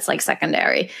 maybe that's like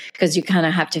secondary because you kind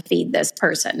of have to feed this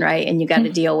person, right? And you got to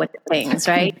deal with the things,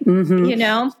 right?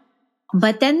 Mm-hmm.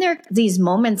 But then there are these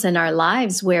moments in our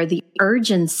lives where the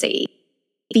urgency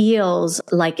feels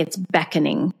like it's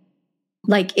beckoning,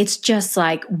 like it's just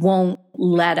like won't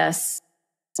let us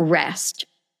rest.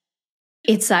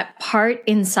 It's that part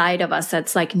inside of us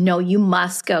that's like, no, you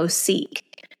must go seek,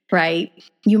 right?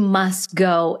 You must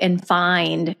go and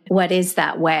find what is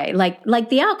that way. Like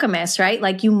the alchemist, right?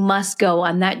 Like you must go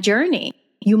on that journey.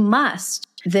 You must.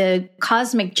 The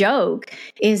cosmic joke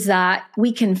is that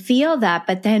we can feel that,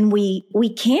 but then we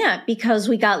can't because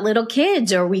we got little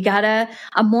kids or we got a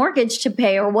mortgage to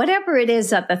pay or whatever it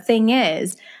is that the thing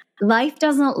is. Life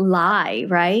doesn't lie,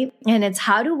 right? And it's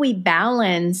how do we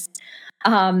balance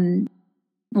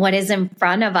what is in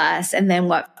front of us and then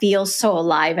what feels so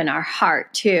alive in our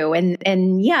heart too. And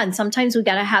sometimes we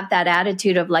got to have that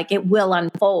attitude of like, it will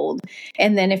unfold.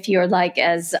 And then if you're like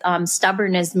as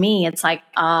stubborn as me, it's like,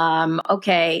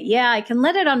 okay, yeah, I can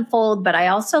let it unfold, but I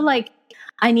also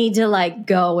I need to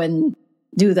go and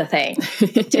do the thing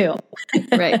too.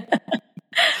 Right.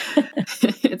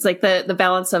 It's like the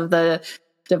balance of the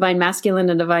divine masculine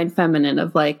and divine feminine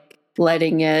of like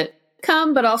letting it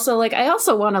come, but also I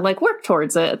also want to work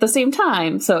towards it at the same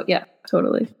time. So yeah,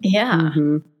 totally. Yeah.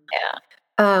 Mm-hmm.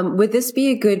 Yeah. Would this be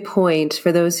a good point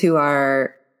for those who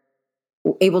are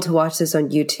able to watch this on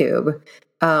YouTube,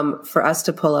 for us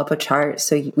to pull up a chart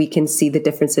so we can see the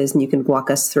differences and you can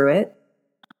walk us through it?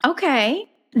 Okay.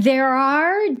 There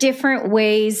are different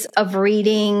ways of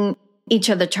reading each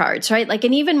of the charts, right?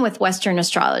 And even with Western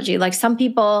astrology, some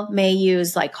people may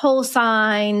use whole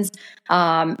signs.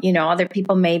 Other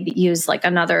people may use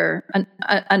another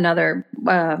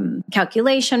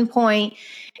calculation point.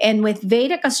 And with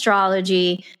Vedic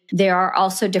astrology, there are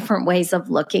also different ways of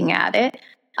looking at it.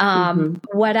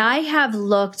 What I have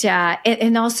looked at,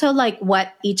 and also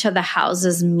what each of the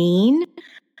houses mean.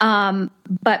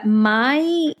 But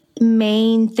my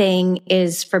main thing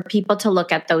is for people to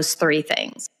look at those three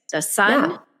things: the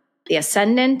sun, the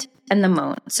ascendant, and the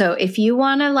moon. So if you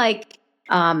want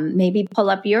to maybe pull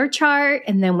up your chart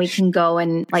and then we can go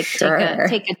and Sure.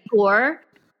 take a tour.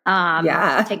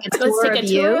 Take a tour of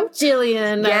you,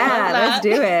 Jillian. Yeah, let's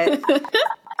do it.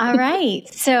 All right.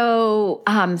 So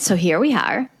here we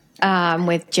are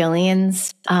with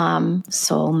Jillian's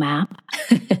soul map.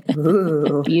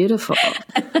 Ooh. Beautiful.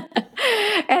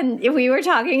 And we were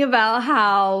talking about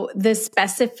how the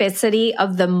specificity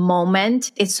of the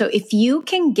moment is, so if you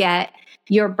can get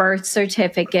your birth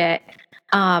certificate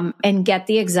and get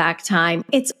the exact time,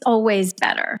 it's always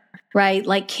better,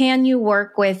 right? Can you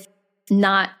work with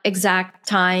not exact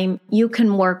time? You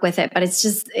can work with it, but it's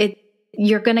just,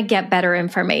 you're going to get better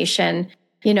information,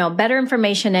 better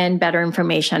information in, better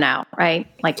information out, right?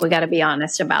 We got to be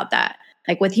honest about that.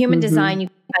 With human design, you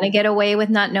kind of get away with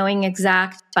not knowing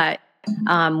exact, but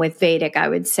with Vedic, I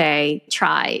would say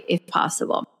try if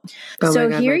possible. Oh so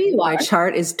my God, here you are. My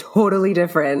chart is totally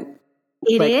different.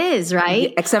 It is,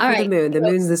 right? Except for the moon. The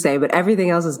moon's the same, but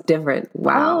everything else is different.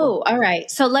 Wow. Oh, all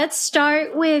right. So let's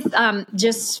start with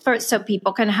so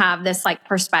people can have this like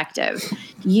perspective.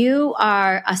 You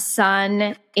are a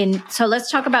sun so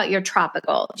let's talk about your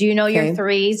tropical. Do you know your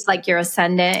threes, like your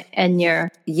ascendant and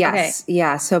your... Yes. Okay.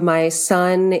 Yeah. So my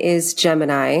sun is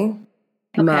Gemini.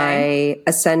 Okay. My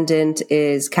ascendant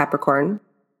is Capricorn.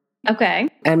 Okay.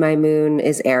 And my moon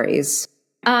is Aries.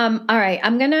 All right.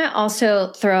 I'm going to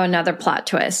also throw another plot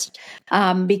twist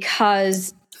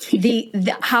because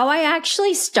the how I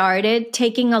actually started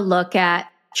taking a look at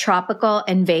tropical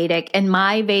and Vedic, and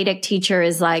my Vedic teacher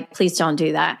is like, please don't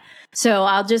do that. So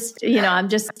I'll just, I'm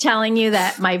just telling you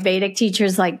that my Vedic teacher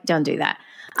is like, don't do that.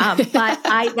 But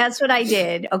that's what I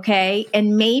did. Okay.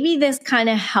 And maybe this kind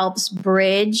of helps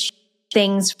bridge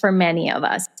things for many of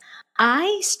us.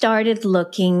 I started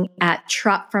looking at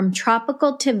from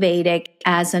tropical to Vedic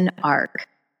as an arc.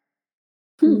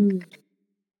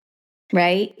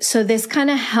 Right? So this kind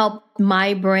of helped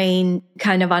my brain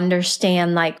kind of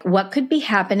understand like what could be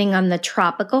happening on the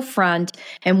tropical front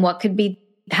and what could be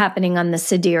happening on the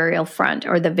sidereal front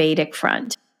or the Vedic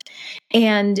front.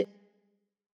 And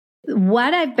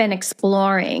what I've been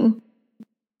exploring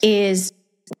is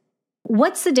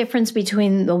what's the difference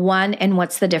between the one and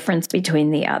what's the difference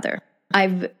between the other?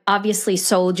 I've obviously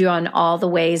sold you on all the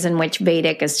ways in which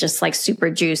Vedic is just like super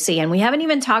juicy. And we haven't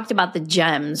even talked about the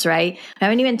gems, right? I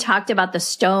haven't even talked about the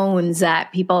stones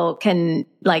that people can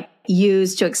like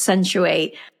use to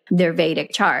accentuate their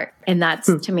Vedic chart. And that's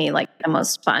to me like the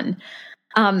most fun.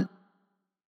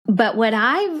 But what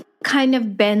I've kind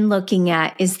of been looking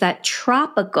at is that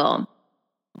tropical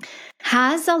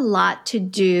has a lot to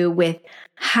do with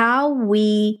how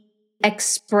we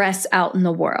express out in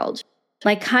the world.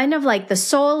 Like kind of like the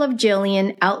soul of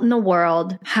Jillian out in the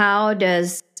world, how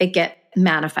does it get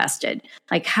manifested?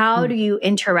 Like how do you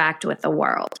interact with the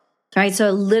world? Right? So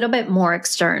a little bit more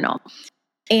external.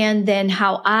 And then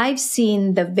how I've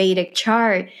seen the Vedic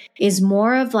chart is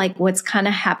more of like what's kind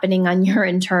of happening on your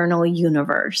internal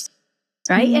universe.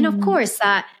 Right? And of course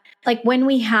that like when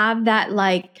we have that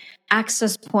like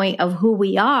access point of who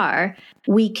we are,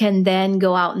 we can then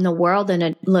go out in the world in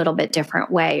a little bit different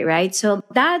way, right? So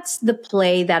that's the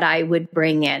play that I would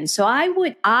bring in. So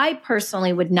I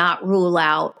personally would not rule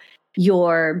out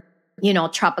your,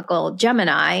 tropical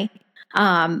Gemini.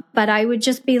 But I would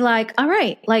just be like, all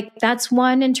right, like that's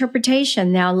one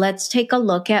interpretation. Now let's take a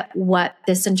look at what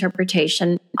this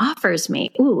interpretation offers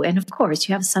me. Ooh, and of course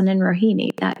you have Sun in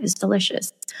Rohini. That is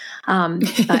delicious. But I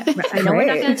know we're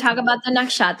not going to talk about the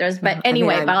nakshatras, but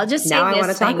anyway, but I'll just say now this. I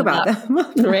want to talk about them.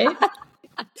 Right?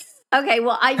 Okay.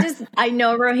 Well, I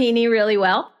know Rohini really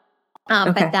well.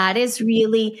 But that is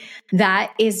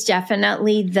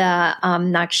definitely the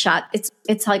nakshatra.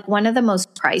 It's like one of the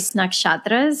most priced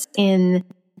nakshatras in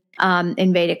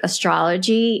Vedic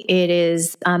astrology. It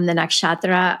is the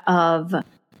nakshatra of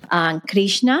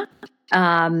Krishna.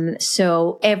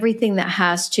 So everything that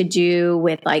has to do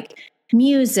with like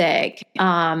music,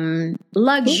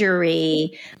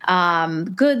 luxury,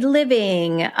 good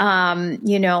living,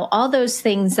 all those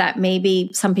things that maybe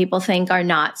some people think are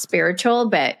not spiritual,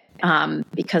 but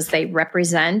because they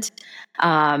represent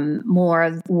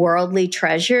more worldly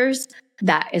treasures,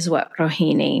 that is what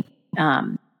Rohini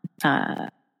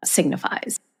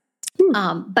signifies.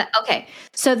 But okay,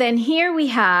 so then here we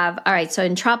have, all right, so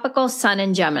in tropical, Sun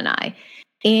in Gemini.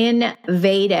 In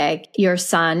Vedic, your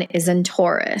Sun is in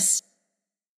Taurus,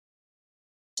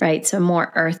 right? So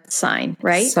more earth sign,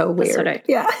 right? So weird.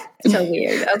 So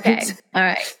weird. Okay. All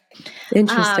right.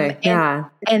 Interesting. And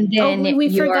then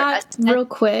we forgot real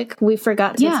quick. We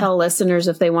forgot to tell listeners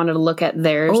if they wanted to look at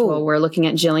theirs while we're looking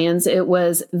at Jillian's. It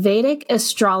was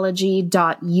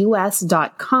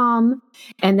vedicastrology.us.com.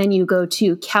 And then you go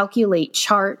to calculate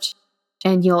chart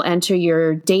and you'll enter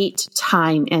your date,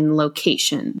 time, and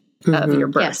location of your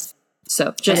birth. Yes.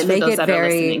 So just make it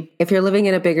very, if you're living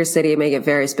in a bigger city, make it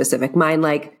very specific. Mine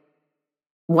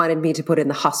wanted me to put in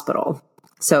the hospital.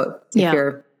 So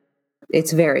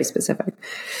it's very specific.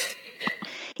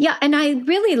 Yeah. And I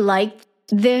really like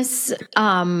this,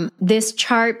 this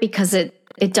chart because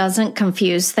it doesn't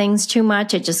confuse things too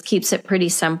much. It just keeps it pretty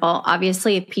simple.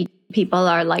 Obviously, if people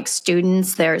are like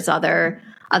students, there's other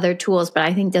tools, but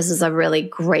I think this is a really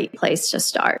great place to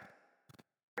start.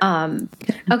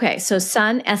 Okay. So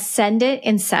Sun ascendant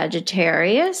in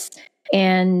Sagittarius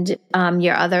and,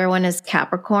 your other one is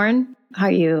Capricorn. Are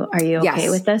you okay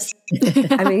with this?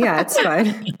 I mean, yeah, it's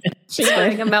fine. She's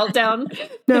having a meltdown.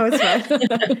 No, it's fine.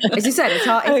 As you said, it's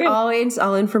always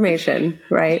all information,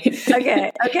 right?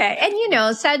 Okay.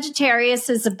 And Sagittarius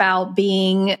is about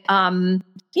being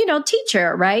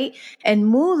teacher, right? And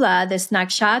Mula, this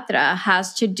nakshatra,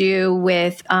 has to do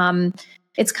with,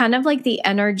 it's kind of like the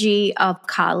energy of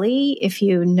Kali, if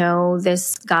you know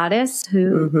this goddess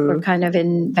who we're kind of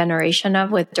in veneration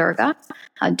of with Durga.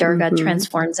 Durga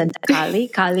transforms into Kali.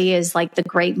 Kali is like the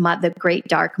great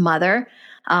dark mother.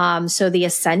 So the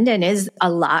ascendant is a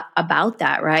lot about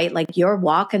that, right? Like your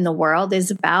walk in the world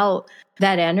is about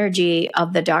that energy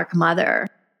of the dark mother,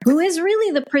 who is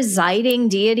really the presiding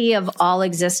deity of all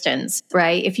existence,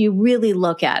 right? If you really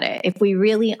look at it, if we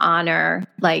really honor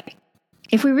the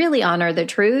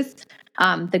truth,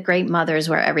 the great mother is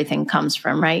where everything comes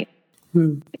from, right?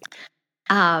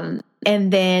 And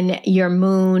then your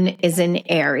moon is in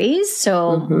Aries,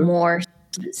 so more.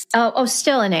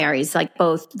 Still in Aries, like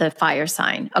both the fire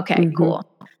sign. Okay, cool.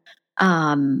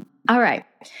 All right.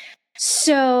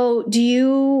 So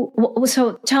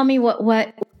tell me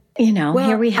what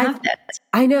here we have that.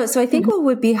 I know. So I think what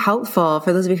would be helpful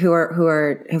for those of you who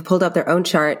have pulled up their own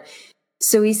chart.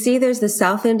 So we see there's the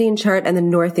South Indian chart and the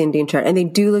North Indian chart, and they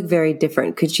do look very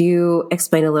different. Could you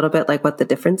explain a little bit like what the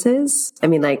difference is? I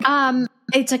mean, like,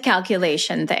 it's a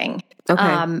calculation thing.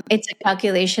 Okay. It's a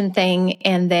calculation thing.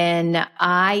 And then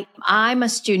I'm a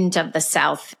student of the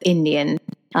South Indian,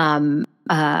 like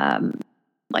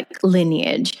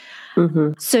lineage.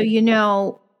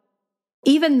 So,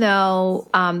 even though,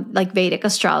 like Vedic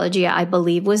astrology, I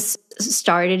believe was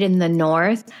started in the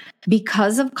North,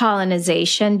 because of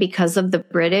colonization, because of the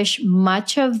British,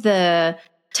 much of the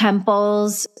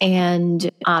temples and,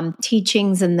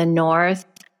 teachings in the North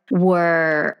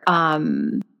were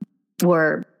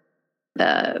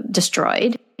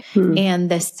destroyed, and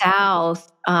the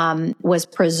South was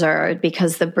preserved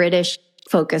because the British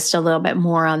focused a little bit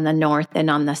more on the North than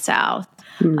on the South.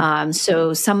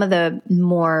 So some of the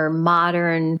more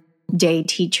modern day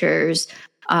teachers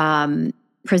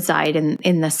preside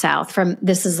in the South.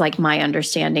 This is like my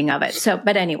understanding of it. So,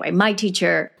 but anyway, my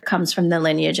teacher comes from the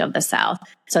lineage of the South,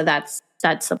 so that's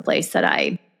the place that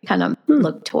I kind of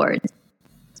look towards.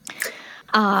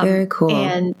 Very cool.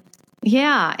 And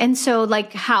so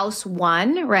like house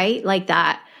 1, right? Like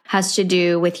that has to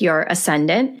do with your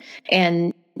ascendant,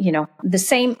 and the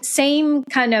same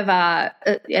kind of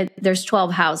there's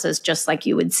 12 houses, just like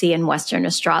you would see in Western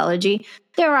astrology.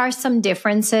 There are some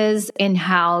differences in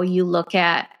how you look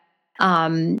at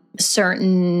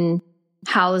certain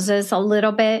houses a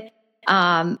little bit,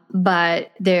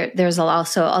 but there's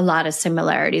also a lot of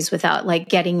similarities without like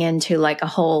getting into like a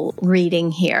whole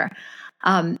reading here.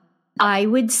 I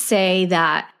would say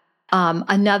that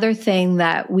another thing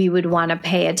that we would want to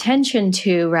pay attention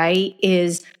to, right,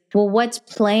 is, well, what's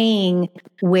playing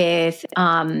with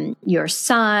your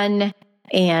sun,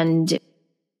 and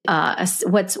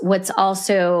what's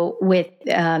also with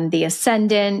the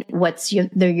ascendant. What's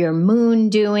your moon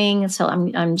doing? So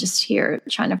I'm just here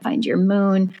trying to find your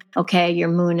moon. Okay, your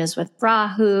moon is with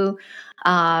Rahu.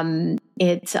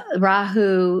 It's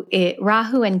Rahu.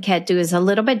 Rahu and Ketu is a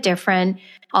little bit different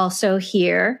also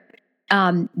here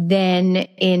than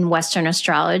in Western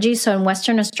astrology. So in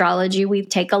Western astrology, we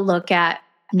take a look at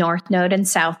North Node and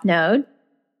South Node.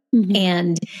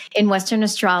 And in Western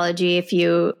astrology, if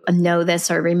you know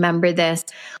this or remember this,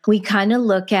 we kind of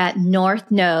look at North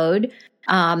Node,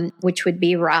 which would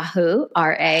be Rahu,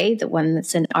 RA, the one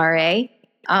that's in RA,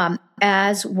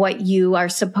 as what you are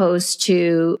supposed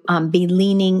to be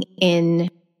leaning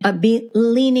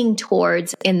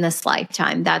towards in this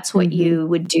lifetime. That's what you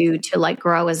would do to like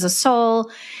grow as a soul.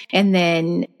 And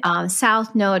then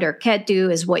South Node or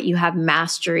Ketu is what you have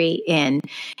mastery in.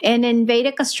 And in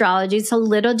Vedic astrology, it's a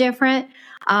little different.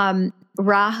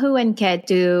 Rahu and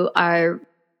Ketu are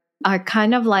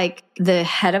kind of like the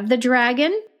head of the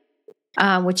dragon,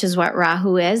 which is what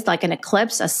Rahu is. Like an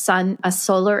eclipse, a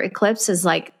solar eclipse is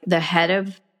like the head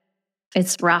of,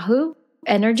 it's Rahu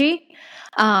energy.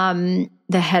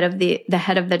 The head of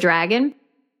the dragon.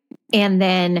 And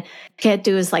then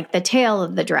Ketu is like the tail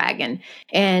of the dragon.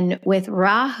 And with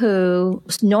Rahu,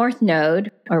 North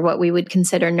Node, or what we would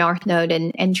consider North Node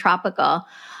and tropical,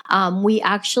 we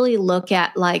actually look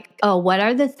at like, what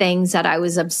are the things that I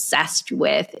was obsessed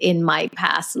with in my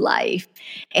past life?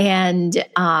 And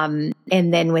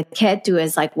then with Ketu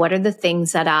is like, what are the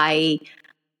things that I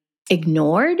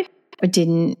ignored or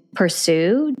didn't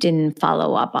pursue, didn't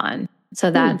follow up on? So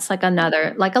that's like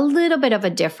another, like a little bit of a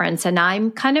difference. And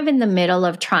I'm kind of in the middle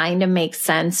of trying to make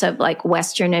sense of like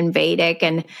Western and Vedic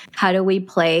and how do we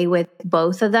play with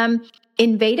both of them.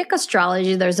 In Vedic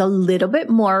astrology, there's a little bit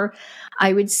more,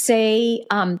 I would say,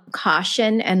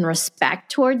 caution and respect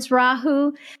towards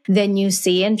Rahu than you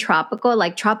see in tropical.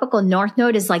 Like tropical North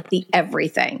Node is like the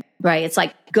everything, right? It's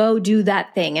like, go do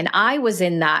that thing. And I was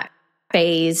in that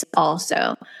phase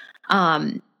also.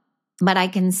 But I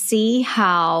can see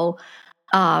how,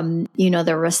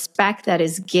 the respect that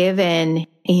is given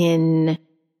in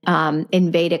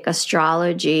Vedic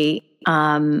astrology,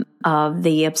 of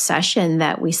the obsession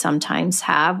that we sometimes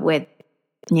have with,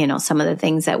 some of the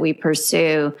things that we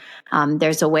pursue.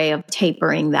 There's a way of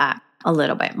tapering that a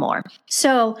little bit more.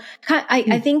 So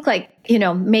I think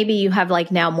maybe you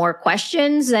have now more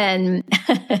questions than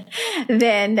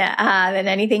than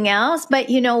anything else. But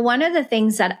one of the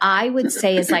things that I would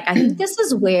say is I think this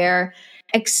is where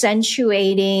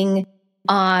accentuating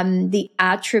the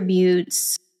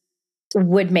attributes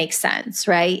would make sense,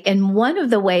 right? And one of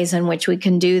the ways in which we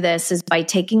can do this is by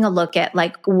taking a look at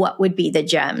what would be the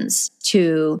gems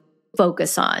to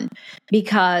focus on,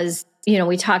 because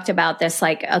we talked about this,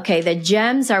 okay, the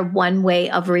gems are one way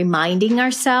of reminding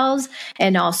ourselves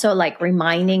and also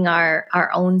reminding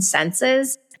our own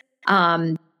senses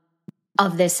of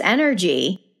this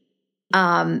energy.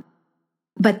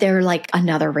 But they're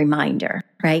another reminder,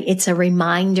 right? It's a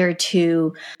reminder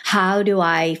to how do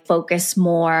I focus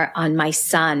more on my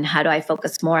sun? How do I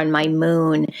focus more on my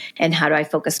moon? And how do I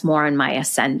focus more on my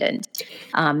ascendant?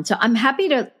 So I'm happy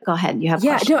to go ahead. You have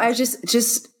questions? No, I was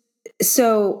just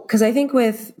so, because I think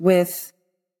with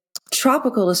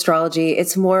tropical astrology,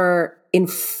 it's more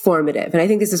informative. And I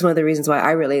think this is one of the reasons why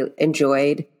I really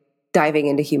enjoyed diving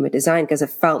into human design, because it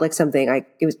felt like something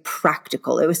it was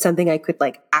practical. It was something I could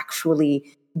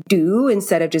actually do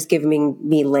instead of just giving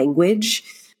me language.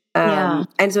 And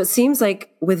so it seems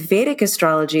like with Vedic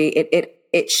astrology,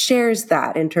 it shares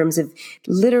that in terms of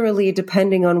literally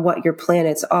depending on what your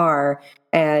planets are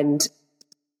and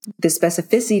the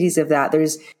specificities of that.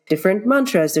 There's different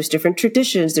mantras, there's different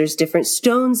traditions, there's different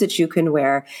stones that you can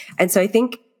wear. And so I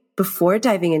think before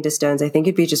diving into stones, I think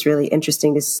it'd be just really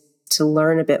interesting to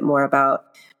learn a bit more about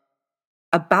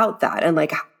that and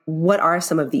what are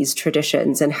some of these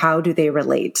traditions and how do they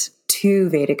relate to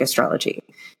Vedic astrology?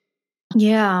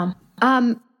 Yeah.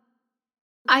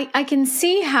 I can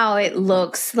see how it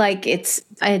looks like it's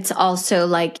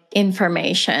also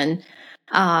information.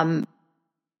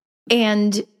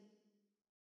 And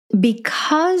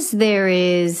because there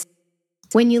is,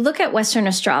 when you look at Western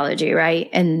astrology, right?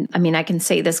 And I mean, I can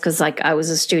say this because I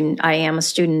am a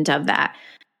student of that.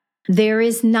 There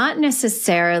is not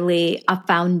necessarily a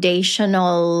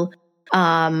foundational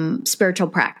spiritual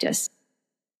practice,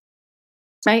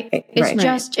 right? It's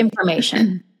just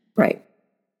information. Right.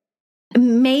 It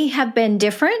may have been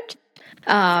different,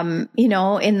 in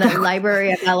the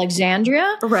Library of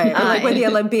Alexandria. Right. When the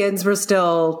Olympians were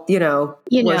still,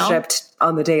 worshipped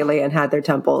on the daily and had their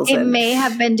temples. It may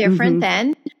have been different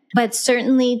then, but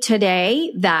certainly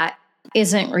today that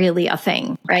isn't really a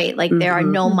thing, right? There are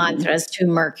no mantras to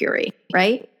Mercury,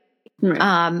 right?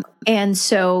 And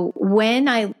so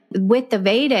with the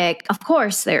Vedic, of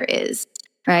course there is,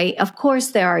 right? Of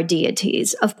course there are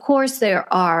deities. Of course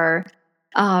there are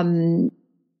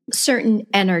certain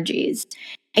energies.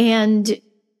 And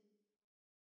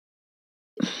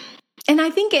I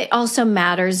think it also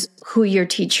matters who your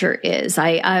teacher is.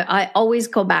 I always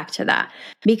go back to that,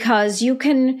 because you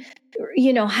can,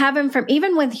 have them from,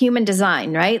 even with human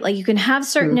design, right? You can have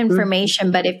certain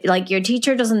information, but if your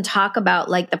teacher doesn't talk about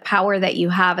the power that you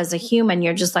have as a human,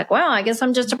 you're just well, I guess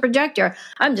I'm just a projector.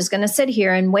 I'm just going to sit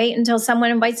here and wait until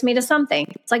someone invites me to something.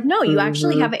 It's no, you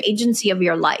actually have an agency of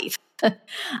your life.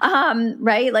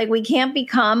 Right? We can't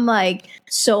become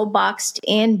so boxed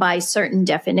in by certain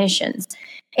definitions.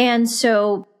 And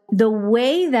so the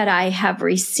way that I have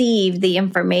received the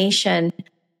information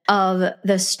of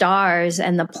the stars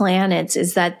and the planets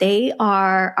is that they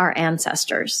are our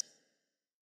ancestors.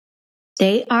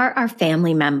 They are our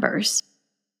family members.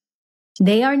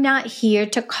 They are not here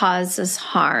to cause us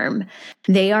harm.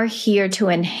 They are here to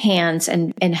enhance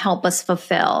and help us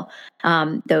fulfill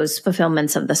those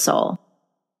fulfillments of the soul.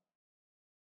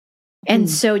 And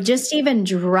so just even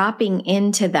dropping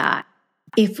into that,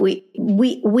 if we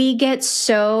get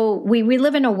we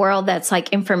live in a world that's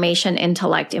information,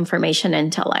 intellect,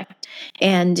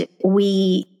 and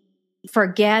we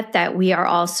forget that we are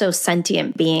also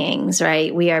sentient beings,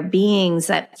 right? We are beings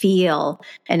that feel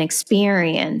and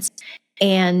experience.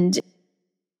 And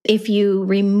if you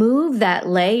remove that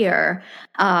layer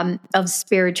of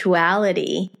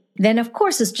spirituality, then of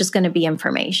course it's just going to be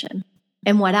information.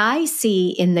 And what I see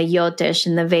in the Jyotish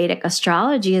and the Vedic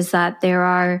astrology is that there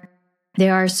are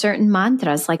certain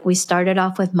mantras, we started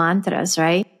off with mantras,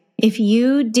 right?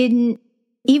 Even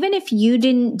if you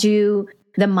didn't do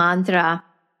the mantra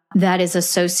that is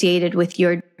associated with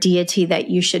your deity that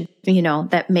you should,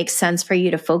 that makes sense for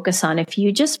you to focus on, if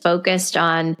you just focused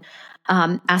on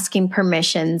asking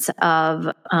permissions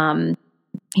of,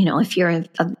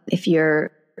 if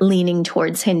you're leaning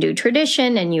towards Hindu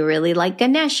tradition and you really like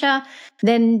Ganesha,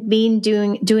 then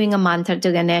doing a mantra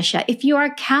to Ganesha. If you are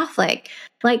Catholic,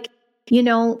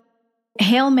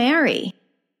 Hail Mary.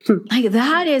 Like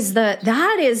that is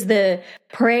the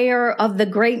prayer of the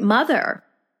Great Mother,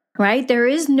 right? There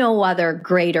is no other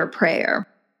greater prayer.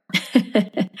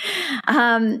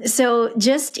 So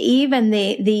just even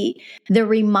the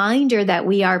reminder that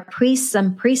we are priests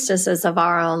and priestesses of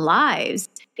our own lives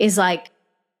is like,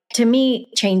 to me,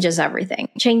 changes everything,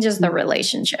 changes the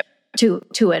relationship to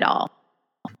it all.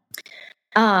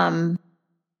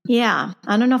 Yeah,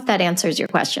 I don't know if that answers your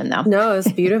question though. No,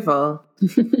 it's beautiful.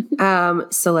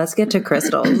 So let's get to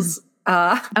crystals.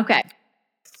 Okay.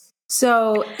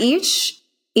 So each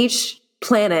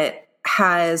planet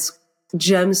has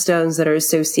gemstones that are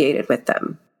associated with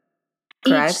them.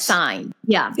 Correct? Each sign.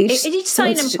 Yeah. Each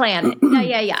sign and planet.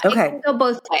 Yeah. Okay. It can go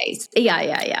both ways.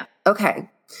 Yeah. Okay.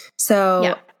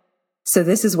 So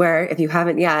this is where, if you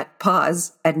haven't yet,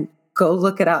 pause and go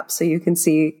look it up so you can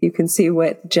see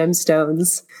what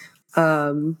gemstones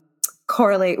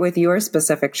correlate with your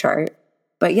specific chart.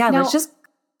 But yeah, let's just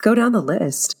go down the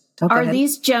list. Are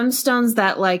these gemstones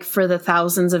that, like, for the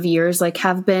thousands of years, like,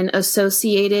 have been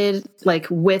associated, like,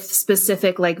 with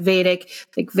specific, like, Vedic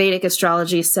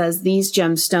astrology says these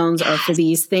gemstones are for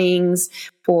these things,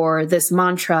 or this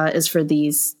mantra is for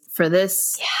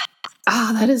this? Yeah.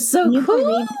 Oh, that is so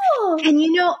cool. And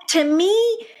to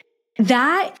me,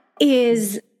 that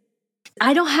is,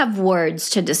 I don't have words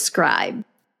to describe,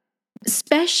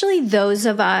 especially those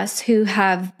of us who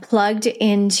have plugged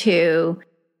into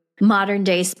modern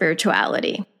day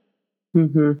spirituality,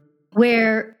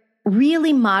 where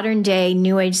really modern day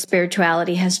New Age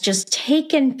spirituality has just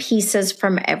taken pieces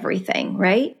from everything,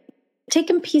 right?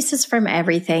 Taken pieces from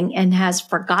everything and has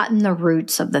forgotten the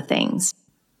roots of the things.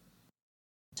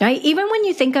 Right? Even when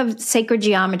you think of sacred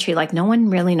geometry, like no one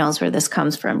really knows where this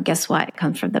comes from. Guess what? It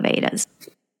comes from the Vedas.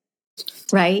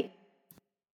 Right?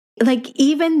 Like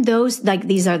even those, like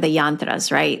these are the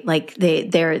yantras, right? Like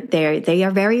they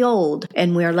are very old,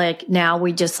 and we're like, now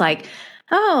we just like,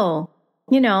 oh,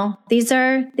 these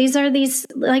are these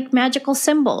like magical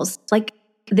symbols. Like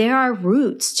there are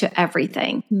roots to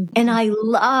everything. And I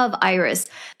love, Iris,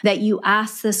 that you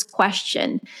asked this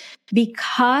question,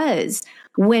 because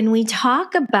when we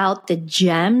talk about the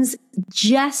gems,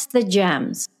 just the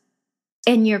gems,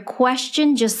 and your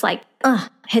question just like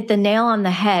hit the nail on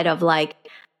the head of like,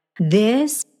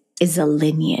 this is a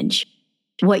lineage.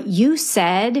 What you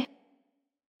said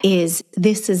is,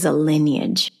 this is a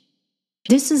lineage.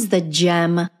 This is the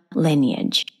gem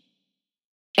lineage.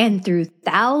 And through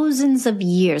thousands of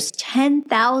years,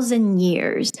 10,000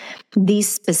 years, these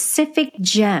specific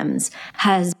gems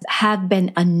have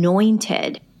been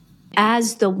anointed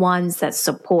as the ones that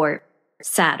support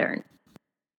Saturn,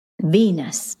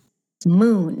 Venus,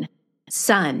 Moon,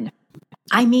 Sun.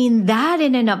 I mean, that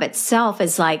in and of itself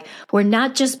is like, we're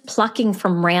not just plucking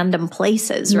from random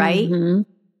places, right?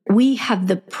 We have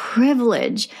the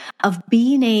privilege of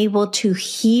being able to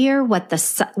hear what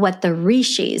the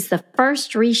rishis, the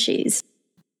first rishis,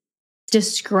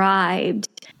 described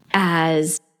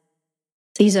as,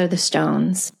 these are the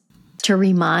stones to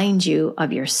remind you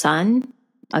of your sun,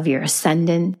 of your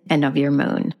ascendant, and of your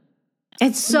moon.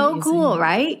 It's so cool,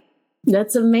 right?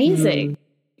 That's amazing.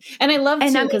 And I love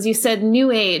too, because you said New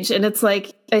Age, and it's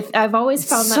like, I've always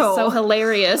found that so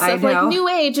hilarious. Of like New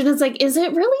Age, and it's like, is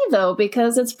it really though?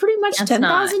 Because it's pretty much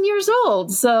 10,000 years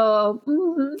old. So,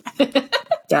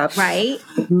 right?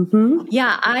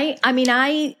 Yeah,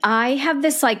 I have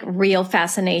this like real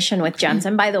fascination with gems.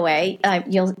 And by the way,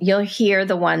 you'll hear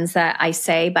the ones that I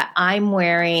say, but I'm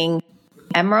wearing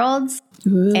emeralds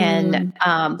and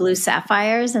blue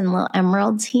sapphires and little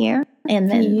emeralds here.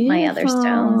 And then my other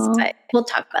stones, but we'll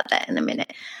talk about that in a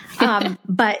minute.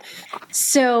 But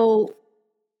so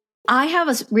I have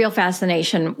a real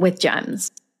fascination with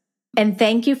gems, and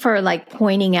thank you for like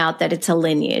pointing out that it's a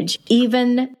lineage,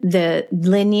 even the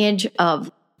lineage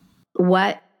of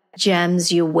what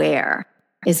gems you wear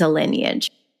is a lineage.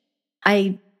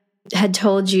 I had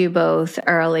told you both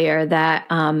earlier that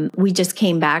we just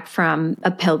came back from a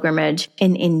pilgrimage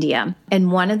in India.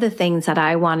 And one of the things that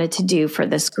I wanted to do for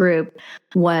this group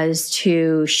was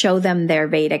to show them their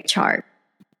Vedic chart.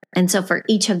 And so for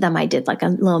each of them, I did like a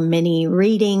little mini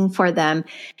reading for them.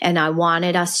 And I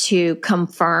wanted us to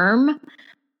confirm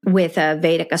with a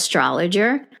Vedic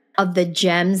astrologer of the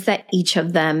gems that each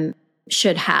of them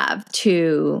should have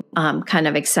to kind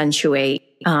of accentuate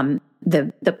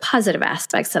the positive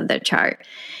aspects of their chart.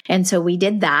 And so we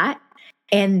did that.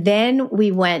 And then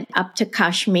we went up to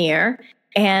Kashmir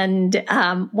and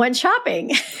went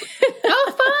shopping.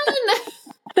 Oh,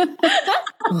 fun!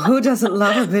 Who doesn't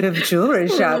love a bit of jewelry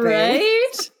shopping?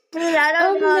 Right? I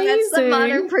don't know. That's the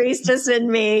modern priestess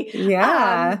in me.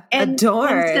 Yeah,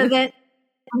 adorn. And so then,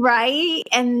 right.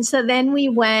 And so then we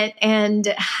went and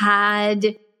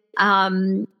had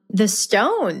the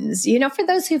stones, for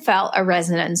those who felt a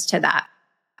resonance to that.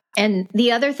 And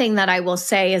the other thing that I will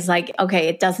say is like, okay,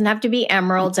 it doesn't have to be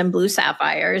emeralds and blue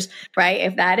sapphires, right?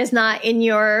 If that is not in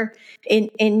your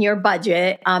in your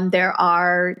budget, there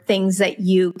are things that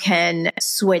you can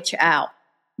switch out.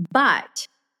 But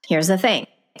here's the thing.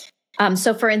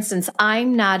 So for instance, I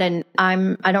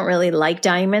don't really like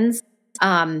diamonds.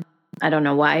 I don't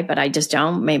know why, but I just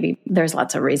don't. Maybe there's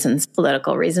lots of reasons,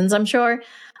 political reasons, I'm sure.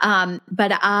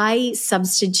 But I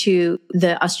substitute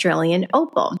the Australian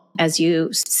opal, as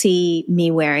you see me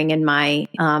wearing in my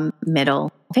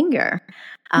middle finger.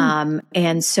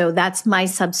 And so that's my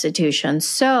substitution.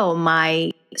 So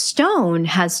my stone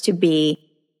has to be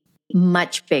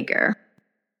much bigger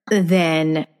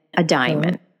than a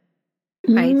diamond.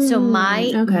 Right. So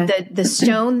the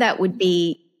stone that would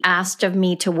be asked of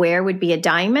me to wear would be a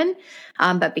diamond.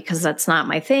 But because that's not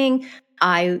my thing,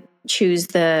 I choose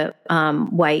the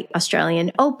white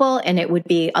Australian opal, and it would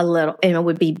be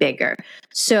bigger.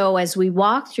 So as we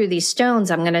walk through these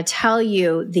stones, I'm going to tell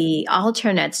you the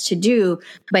alternates to do,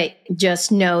 but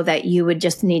just know that you would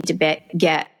just need to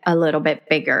get a little bit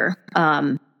bigger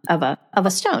of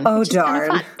a stone. Oh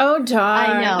darn! Oh darn!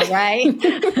 I know, right?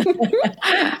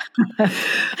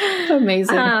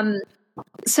 Amazing.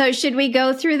 So should we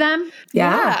go through them?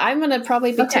 Yeah, I'm going to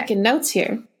probably be taking notes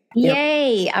here.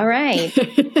 Yay. All right.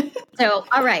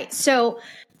 So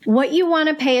what you want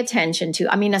to pay attention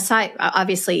to, I mean, aside,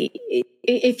 obviously,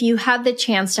 if you have the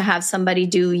chance to have somebody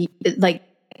do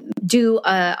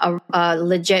a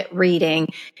legit reading,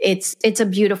 it's a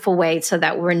beautiful way so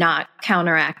that we're not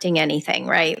counteracting anything,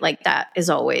 right? Like that is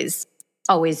always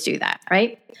do that,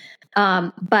 right?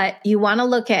 But you want to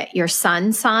look at your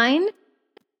sun sign,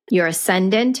 your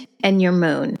ascendant, and your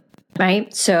moon.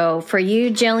 Right. So for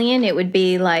you, Jillian, it would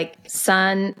be like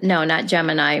sun. No, not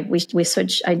Gemini. We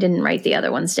switched. I didn't write the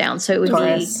other ones down. So it would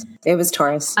Taurus. It was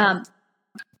Taurus.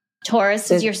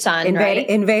 Taurus is your sun, right?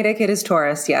 In Vedic, it is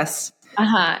Taurus. Yes.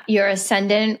 Your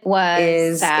ascendant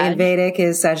was in Vedic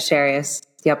is Sagittarius.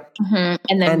 Yep. Mm-hmm.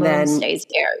 And then moon stays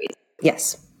Aries.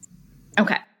 Yes.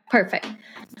 Okay. Perfect.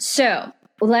 So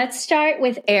let's start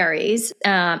with Aries.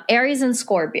 Aries and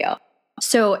Scorpio.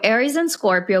 So Aries and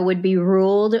Scorpio would be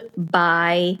ruled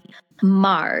by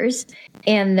Mars,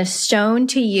 and the stone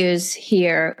to use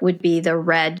here would be the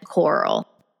red coral,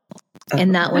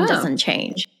 and that one doesn't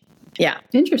change. Yeah.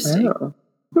 Interesting.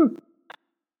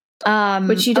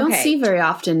 Which you don't see very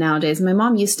often nowadays. My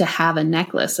mom used to have a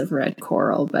necklace of red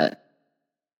coral, but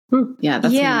that's gonna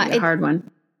be a hard one.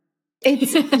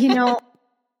 It's,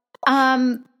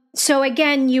 so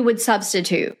again, you would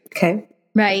substitute. Okay.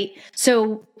 Right.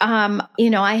 So,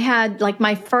 I had like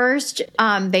my first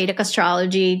Vedic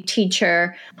astrology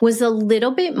teacher was a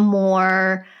little bit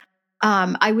more,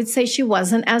 I would say she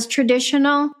wasn't as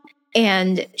traditional,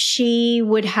 and she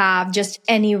would have just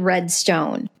any red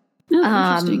stone.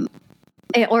 Oh, interesting.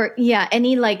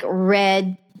 Any like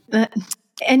red, not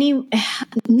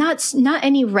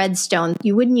any red stone.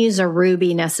 You wouldn't use a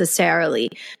ruby necessarily,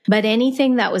 but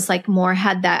anything that was like more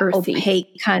had that earthy,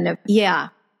 opaque kind of,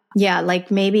 yeah, like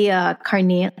maybe a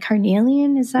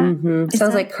carnelian, is that? Mm-hmm.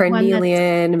 Sounds like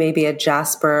carnelian, maybe a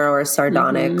jasper or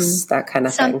sardonyx, that kind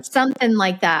of thing. Something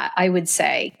like that, I would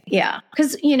say. Yeah.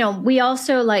 Because, we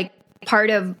also like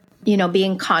part of,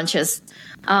 being conscious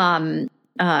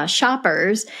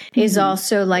shoppers is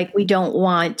also like we don't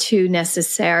want to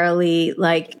necessarily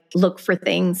like look for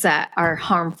things that are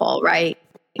harmful, right?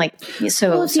 Like,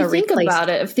 so if you think about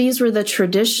it, if these were the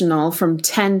traditional from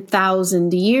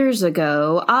 10,000 years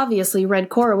ago, obviously red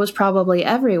coral was probably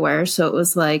everywhere. So it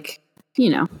was like,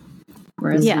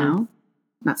 whereas now,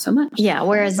 not so much. Yeah.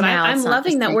 Whereas but now I'm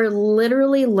loving that we're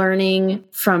literally learning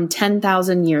from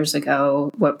 10,000 years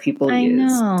ago what people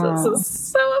use. This is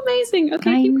so amazing.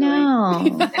 Okay. I know.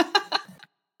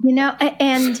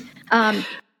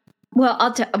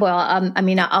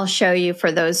 I'll show you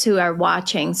for those who are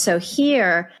watching. So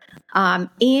here,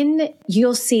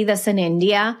 you'll see this in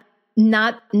India,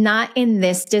 not in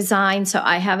this design. So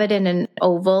I have it in an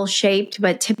oval shaped,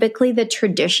 but typically the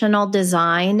traditional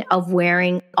design of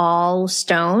wearing all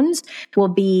stones will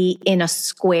be in a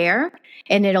square,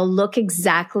 and it'll look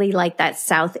exactly like that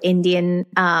South Indian,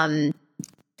 chart,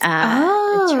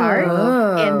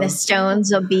 and the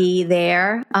stones will be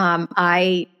there.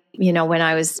 When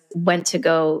I went to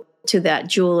go to that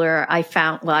jeweler,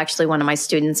 actually one of my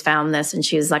students found this and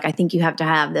she was like, I think you have to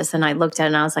have this. And I looked at it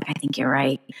and I was like, I think you're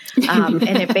right. And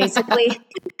it basically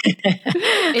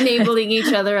enabling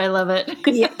each other. I love it.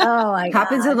 Yeah, oh my God.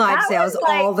 Happens in live sales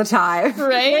all the time.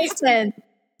 Right?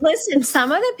 Listen,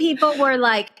 some of the people were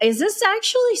like, is this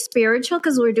actually spiritual?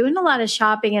 Because we're doing a lot of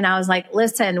shopping. And I was like,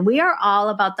 listen, we are all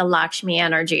about the Lakshmi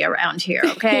energy around here.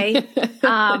 Okay.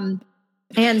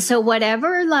 And so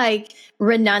whatever like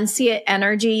renunciate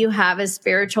energy you have as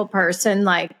spiritual person,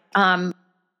 like,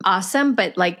 awesome.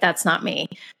 But like, that's not me.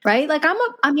 Right. Like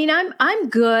I'm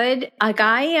good. Like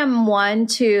I am one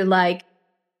to like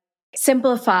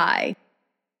simplify,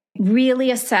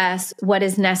 really assess what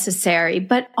is necessary,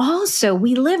 but also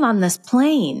we live on this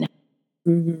plane.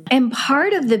 Mm-hmm. And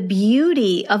part of the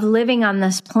beauty of living on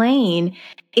this plane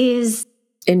is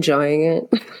enjoying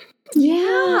it.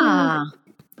 Yeah.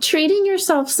 Treating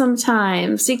yourself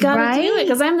sometimes. You got to do it.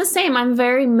 Because I'm the same. I'm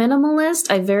very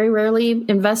minimalist. I very rarely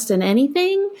invest in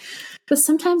anything. But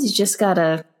sometimes you just got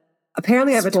to.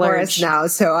 Apparently I have a Taurus now,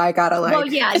 so I got to like. Well,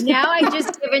 yeah. Now I've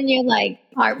just given you like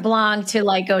carte blanche to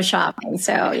like go shopping.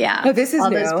 So yeah. Oh, this is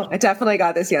new. I definitely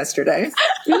got this yesterday.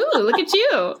 Ooh, look at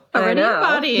you. Already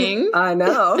embodying. I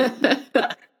know.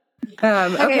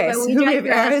 Okay, so we have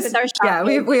Aries. Yeah,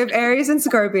 we have Aries and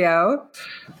Scorpio.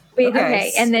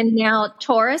 Okay. And then now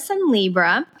Taurus and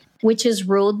Libra, which is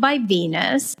ruled by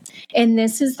Venus. And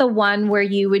this is the one where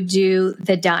you would do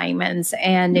the diamonds.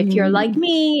 And if you're like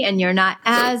me and you're not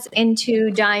as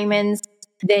into diamonds,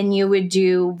 then you would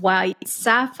do white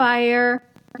sapphire,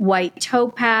 white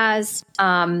topaz,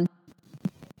 fire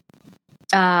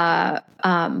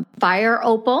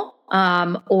opal,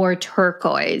 or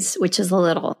turquoise, which is a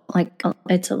little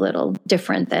it's a little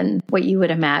different than what you would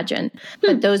imagine.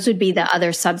 But those would be the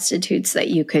other substitutes that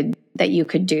you could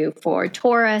do for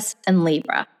Taurus and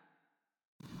Libra.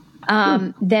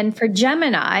 Then for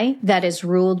Gemini, that is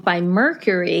ruled by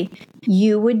Mercury,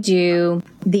 you would do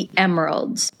the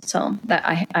emeralds. So that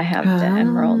I have the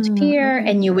emerald here,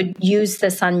 and you would use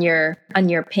this on your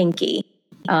pinky,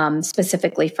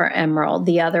 specifically for emerald.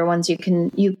 The other ones you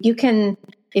can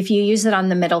if you use it on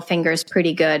the middle finger is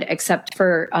pretty good, except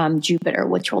for Jupiter,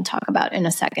 which we'll talk about in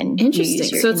a second.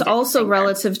 Interesting. So it's also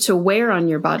relative to where on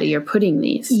your body you're putting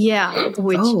these. Yeah.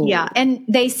 Yeah. And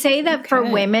they say that for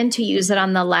women to use it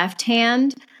on the left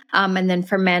hand, and then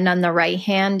for men on the right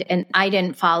hand. And I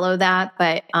didn't follow that,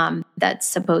 but that's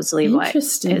supposedly what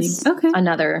is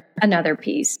another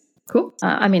piece. Cool.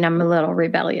 I mean, I'm a little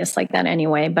rebellious like that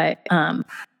anyway, but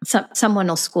someone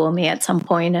will school me at some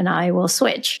point and I will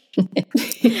switch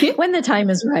when the time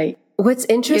is right. What's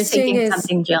interesting is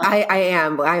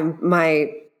I'm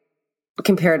my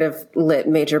comparative lit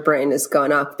major brain is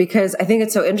going up because I think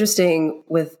it's so interesting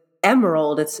with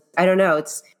emerald. I don't know.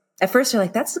 It's at first you're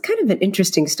like, that's kind of an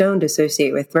interesting stone to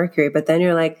associate with Mercury. But then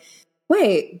you're like,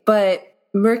 wait, but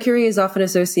Mercury is often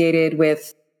associated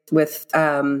with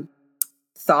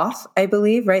Thoth, I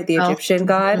believe, right? The Egyptian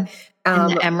god,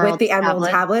 with the emerald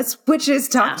tablets, which is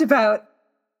talked about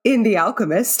in The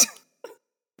Alchemist.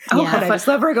 And I just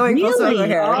love her going full circle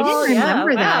here. I didn't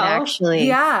remember that actually.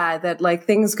 Yeah, that like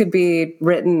things could be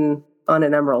written on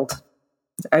an emerald.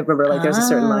 I remember like there's a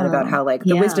certain line about how like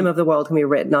the wisdom of the world can be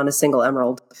written on a single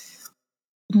emerald.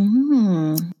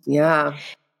 Yeah.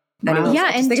 Anyways,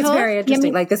 I just think it's very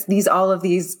interesting. Like all of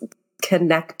these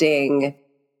connecting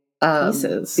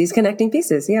pieces. These connecting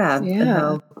pieces.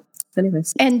 Yeah.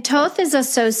 Anyways. And Thoth is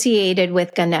associated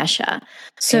with Ganesha.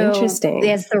 So interesting.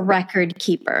 As the record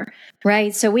keeper,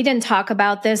 right? So we didn't talk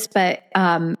about this, but,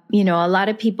 a lot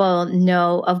of people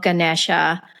know of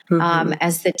Ganesha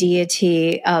as the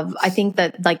deity of, I think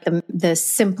that like the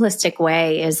simplistic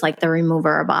way is like the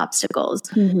remover of obstacles,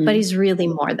 but he's really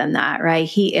more than that, right?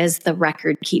 He is the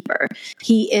record keeper.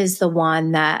 He is the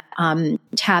one that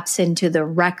taps into the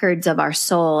records of our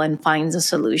soul and finds a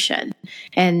solution.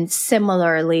 And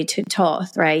similarly to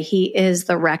Thoth, right? He is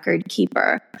the record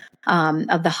keeper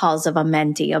of the halls of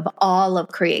Amenti, of all of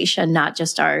creation, not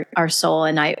just our soul.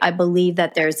 And I believe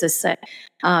that there's this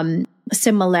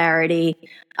similarity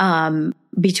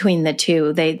between the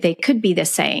two. They could be the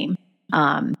same.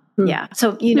 Yeah.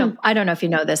 So, I don't know if you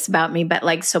know this about me, but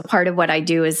like, so part of what I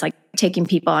do is like taking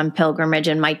people on pilgrimage,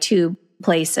 and my two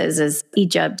places is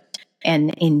Egypt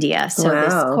and India. So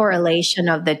this correlation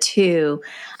of the two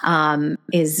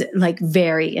is like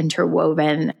very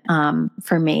interwoven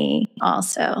for me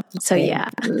also. So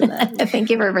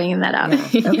thank you for bringing that up.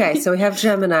 Okay, so we have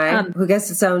Gemini, who gets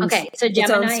its own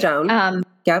stone.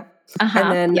 Yep.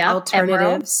 And then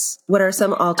alternatives. Emerald. What are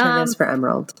some alternatives for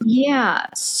emerald? Yeah.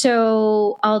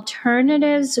 So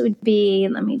alternatives would be,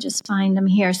 let me just find them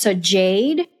here. So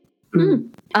jade,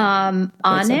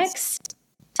 onyx,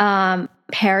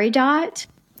 peridot,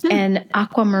 and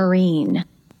aquamarine.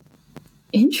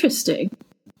 Interesting.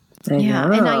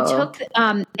 Yeah, and I took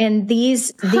and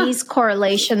these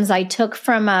correlations I took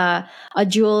from a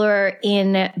jeweler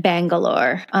in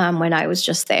Bangalore when I was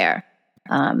just there.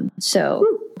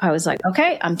 So I was like,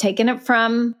 okay, I'm taking it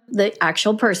from the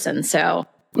actual person, so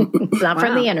it's not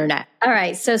from the internet. All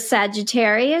right, so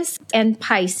Sagittarius and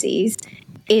Pisces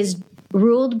is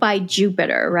ruled by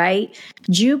Jupiter, right?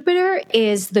 Jupiter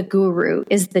is the guru,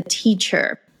 is the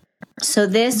teacher. So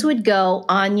this would go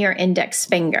on your index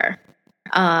finger.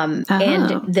 And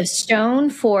the stone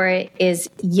for it is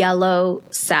yellow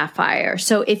sapphire.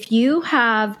 So if you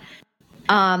have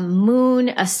moon,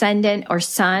 ascendant, or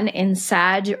sun in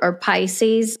Sag or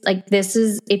Pisces, like this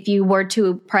is if you were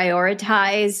to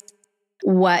prioritize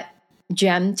what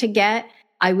gem to get,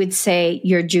 I would say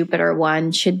your Jupiter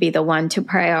one should be the one to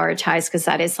prioritize because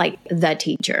that is like the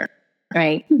teacher,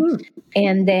 right?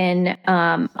 And then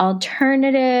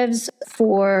alternatives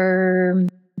for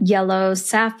yellow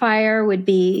sapphire would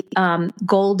be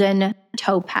golden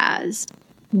topaz.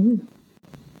 And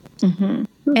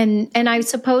I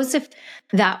suppose if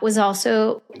that was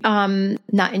also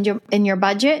not in your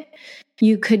budget,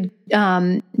 you could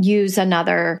use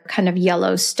another kind of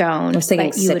yellow stone. I was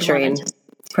thinking citrine.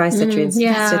 Try citrine.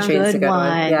 Citrine's a good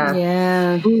one.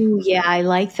 Yeah. Ooh, yeah, I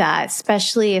like that,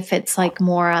 especially if it's like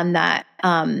more on that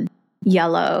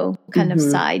yellow kind of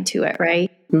side to it, right?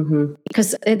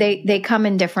 Because they come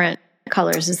in different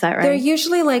colors. Is that right? They're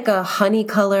usually like a honey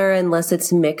color unless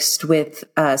it's mixed with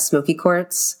smoky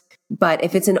quartz. But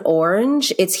if it's an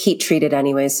orange, it's heat treated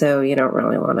anyway, so you don't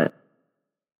really want it.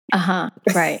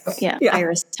 Right. Yeah.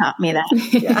 Iris taught me that.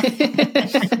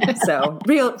 So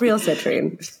real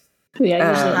citrine.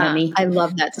 Yeah, usually honey. I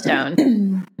love that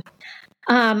stone.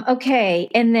 Okay.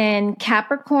 And then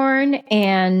Capricorn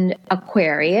and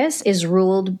Aquarius is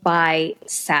ruled by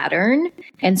Saturn.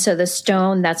 And so the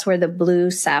stone, that's where the blue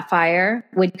sapphire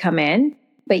would come in.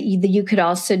 But you could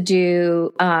also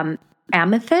do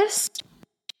amethyst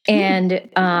and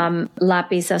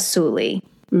lapis lazuli.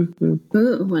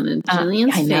 Ooh, one of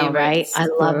Jillian's I know, favorites. right? I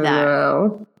love that. I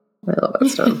love that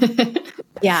stone.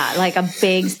 Yeah, like a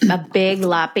big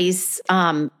lapis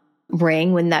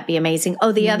ring. Wouldn't that be amazing?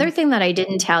 Oh, the other thing that I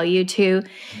didn't tell you too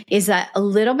is that a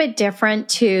little bit different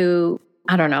to,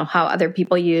 I don't know how other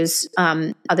people use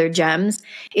other gems,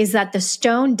 is that the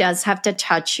stone does have to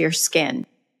touch your skin.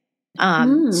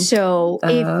 So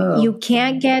if you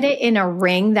can't get it in a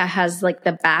ring that has like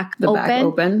the back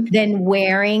open, then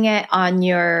wearing it on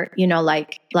your,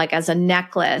 like as a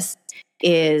necklace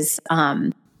is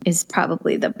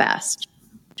probably the best.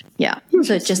 Yeah.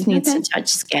 So it just needs to touch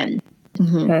skin.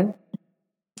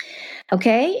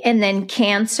 Okay. And then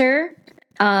Cancer,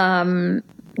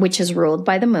 which is ruled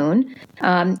by the moon,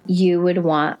 you would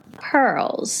want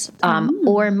pearls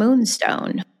or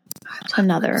moonstone.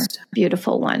 Another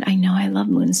beautiful one. I know I love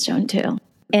moonstone too.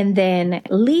 And then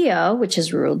Leo, which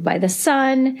is ruled by the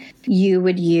sun, you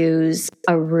would use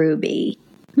a ruby.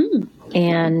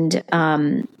 And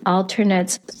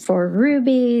alternates for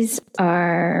rubies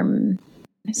are,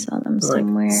 I saw them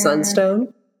somewhere. Like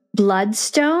sunstone?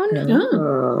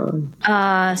 Bloodstone,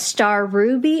 star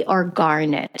ruby, or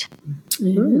garnet.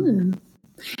 And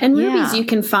rubies you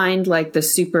can find like the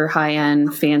super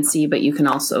high-end fancy, but you can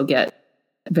also get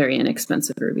very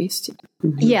inexpensive rubies too.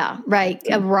 Yeah, right.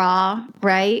 A raw,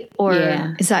 right? Or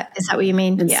is that what you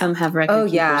mean? And some have record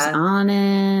keepers on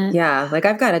it. Yeah, like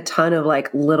I've got a ton of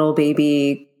like little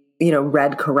baby,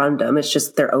 red corundum. It's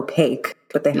just they're opaque,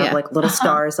 but they have like little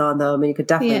stars on them, and you could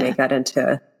definitely make that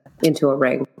into a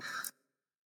ring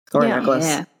or a necklace.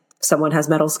 Yeah. Someone has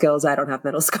metal skills. I don't have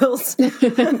metal skills. Me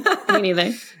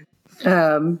neither.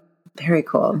 Very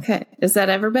cool. Okay. Is that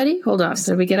everybody? Hold on.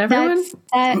 Did we get everyone?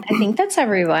 I think that's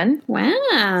everyone.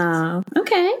 Wow.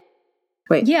 Okay.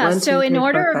 Wait. Yeah. 1, 2, so 3, in 4,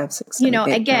 order, 5, 6, 7,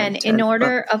 8, again, 9, 10, in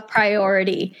order of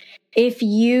priority, if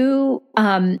you're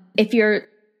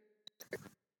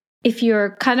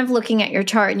kind of looking at your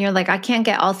chart and you're like, I can't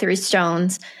get all 3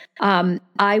 stones,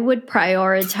 I would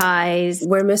prioritize.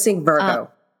 We're missing Virgo.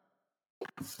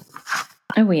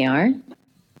 We are.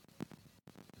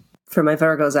 For my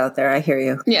Virgos out there, I hear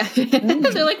you. Yeah. They're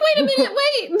like, wait a minute,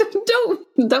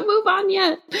 don't move on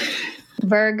yet.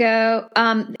 Virgo.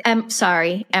 I'm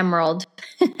sorry, Emerald.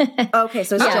 Okay,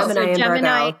 so it's Gemini and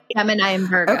Virgo. Gemini and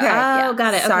Virgo. Okay.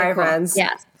 Got it. Sorry, okay, cool. friends.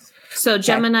 Yes. So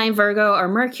Gemini and Virgo are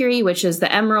Mercury, which is the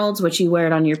emeralds, which you wear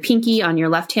it on your pinky, on your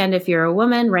left hand if you're a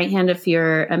woman, right hand if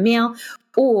you're a male.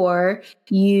 Or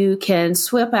you can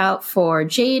swap out for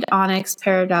jade, onyx,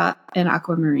 peridot, and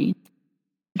aquamarine.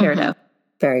 Peridot.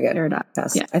 Very good. Paradox.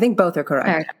 Yes. Yeah. I think both are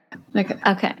correct.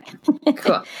 Okay.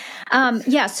 Cool.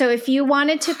 Yeah. So if you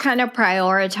wanted to kind of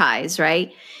prioritize,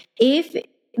 right? If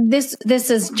this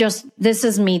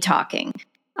is me talking.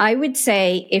 I would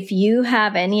say if you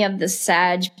have any of the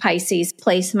Sag Pisces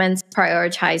placements,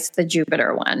 prioritize the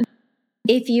Jupiter one.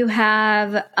 If you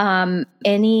have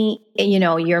any,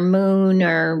 your moon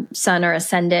or sun or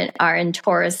ascendant are in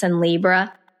Taurus and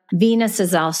Libra, Venus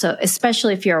is also,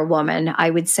 especially if you're a woman, I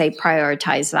would say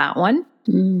prioritize that one.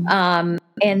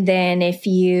 And then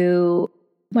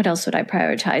what else would I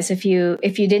prioritize? If you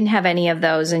didn't have any of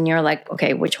those and you're like,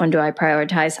 okay, which one do I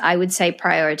prioritize? I would say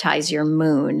prioritize your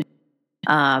moon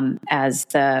as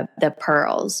the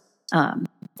pearls.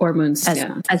 Or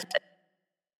moonstone.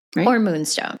 Right? Or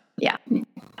moonstone. Yeah.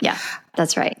 Yeah,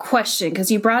 that's right. Question, because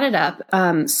you brought it up.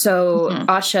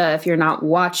 Asha, if you're not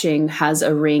watching, has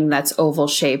a ring that's oval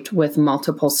shaped with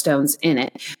multiple stones in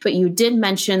it. But you did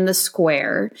mention the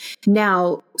square.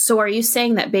 Now, so are you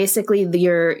saying that basically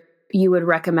you would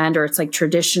recommend, or it's like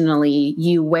traditionally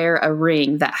you wear a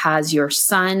ring that has your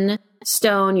sun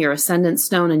stone, your ascendant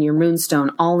stone, and your moonstone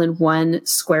all in one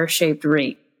square shaped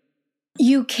ring?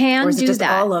 You can do just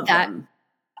that. All of them.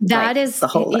 That is the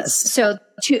whole list. So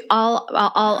all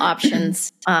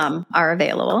options are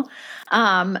available.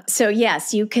 So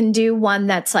yes, you can do one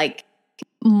that's like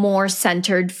more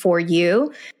centered for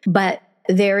you, but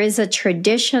there is a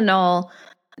traditional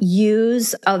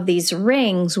use of these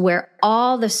rings where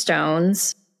all the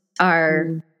stones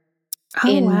are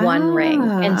in one ring.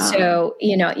 And so,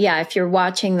 if you're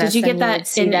watching this, did you get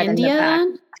that in India?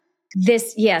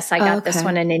 Yes, I got this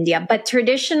one in India, but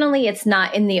traditionally it's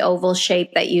not in the oval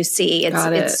shape that you see.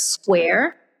 It's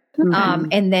square.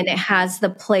 And then it has the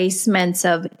placements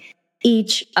of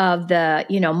each of the,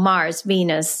 Mars,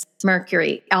 Venus,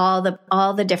 Mercury, all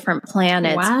the different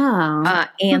planets,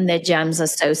 and the gems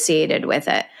associated with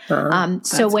it.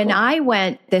 So when I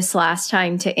went this last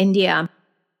time to India,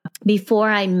 before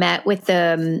I met with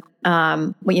the,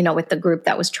 with the group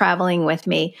that was traveling with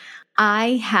me,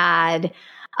 I had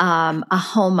a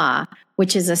homa,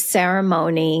 which is a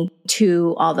ceremony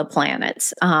to all the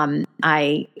planets.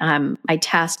 I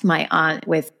tasked my aunt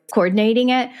with coordinating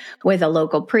it with a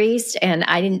local priest, and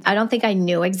I don't think I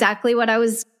knew exactly what I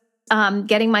was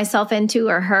getting myself into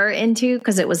or her into,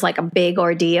 because it was like a big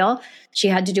ordeal. She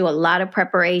had to do a lot of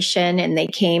preparation, and they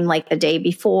came like the day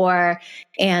before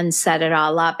and set it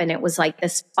all up. And it was like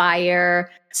this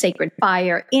fire, sacred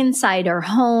fire inside her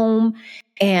home.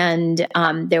 And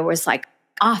there was like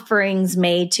offerings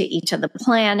made to each of the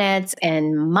planets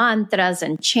and mantras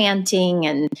and chanting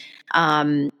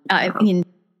and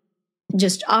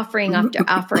just offering after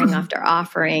offering after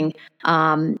offering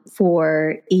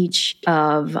for each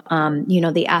of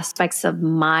the aspects of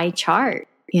my chart.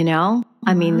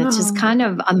 It's just kind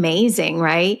of amazing,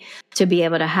 right, to be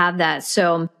able to have that.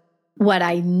 So what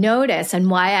I notice, and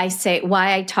why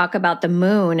I talk about the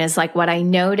moon, is like what I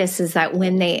notice is that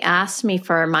when they asked me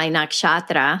for my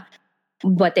nakshatra,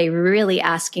 what they really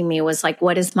asking me was like,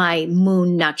 what is my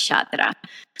moon nakshatra?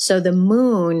 So the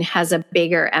moon has a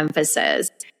bigger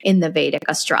emphasis in the Vedic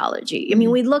astrology. I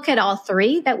mean, we look at all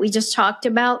three that we just talked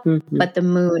about, but the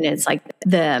moon is like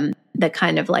the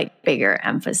kind of like bigger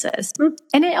emphasis.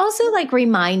 And it also like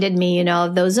reminded me,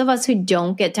 of those of us who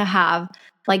don't get to have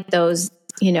like those,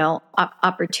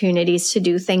 opportunities to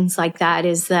do things like that,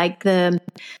 is like the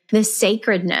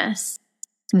sacredness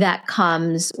that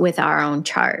comes with our own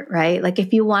chart, right? Like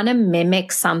if you want to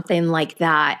mimic something like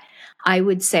that, I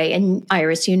would say, and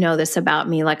Iris, you know this about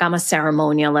me, like I'm a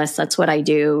ceremonialist. That's what I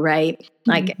do, right?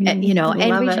 Like, every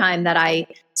time that I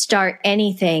start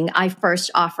anything, I first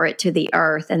offer it to the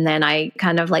earth. And then I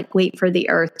kind of like wait for the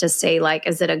earth to say like,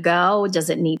 is it a go?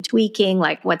 Does it need tweaking?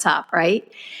 Like what's up, right?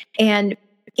 And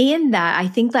in that, I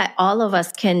think that all of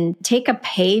us can take a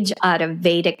page out of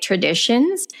Vedic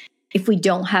traditions if we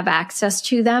don't have access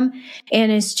to them,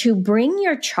 and is to bring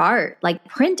your chart, like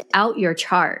print out your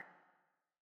chart.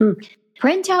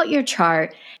 Print out your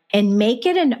chart and make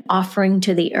it an offering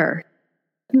to the earth.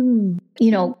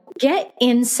 Get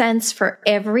incense for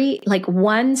like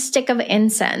one stick of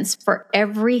incense for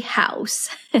every house,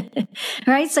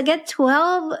 right? So get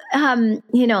 12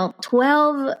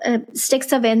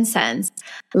 sticks of incense,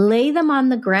 lay them on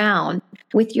the ground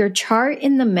with your chart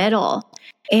in the middle,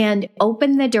 and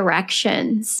open the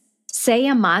directions, say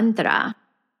a mantra,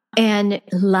 and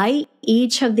light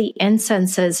each of the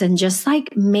incenses, and just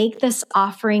like make this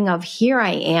offering of, here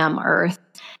I am, earth.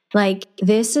 Like,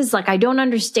 this is like, I don't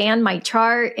understand my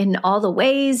chart in all the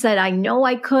ways that I know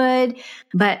I could,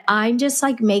 but I'm just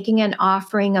like making an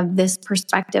offering of this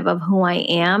perspective of who I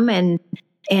am. And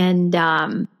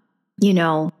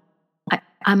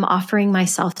I'm offering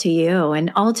myself to you.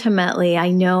 And ultimately, I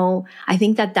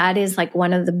think that is like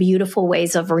one of the beautiful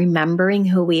ways of remembering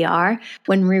who we are,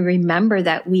 when we remember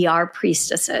that we are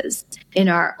priestesses in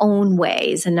our own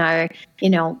ways, and our,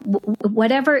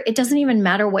 whatever, it doesn't even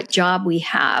matter what job we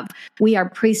have. We are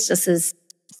priestesses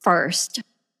first.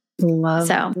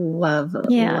 Love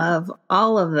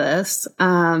all of this.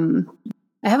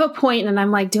 I have a point and I'm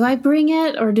like, do I bring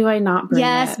it or do I not bring it?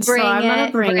 Yes, bring it. I'm going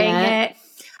to bring it.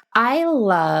 I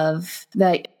love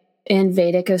that in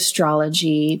Vedic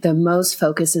astrology, the most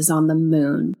focus is on the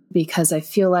moon, because I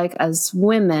feel like as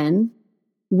women,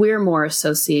 we're more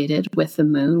associated with the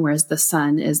moon, whereas the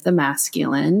sun is the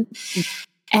masculine.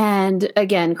 And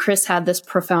again, Chris had this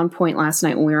profound point last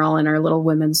night when we were all in our little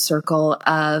women's circle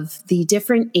of the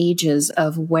different ages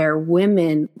of where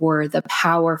women were the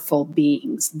powerful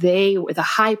beings. They were the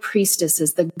high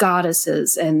priestesses, the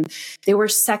goddesses, and they were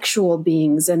sexual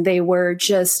beings, and they were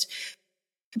just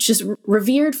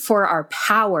revered for our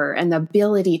power and the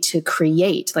ability to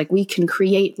create. Like, we can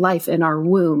create life in our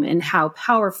womb and how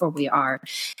powerful we are.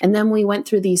 And then we went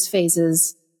through these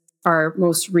phases. Our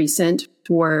most recent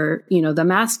were, the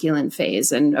masculine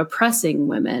phase and oppressing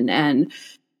women, and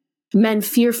men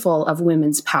fearful of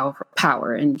women's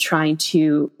power and trying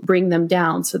to bring them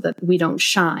down so that we don't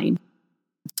shine.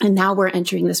 And now we're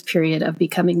entering this period of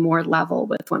becoming more level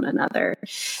with one another.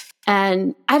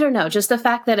 And I don't know, just the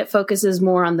fact that it focuses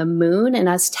more on the moon and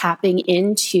us tapping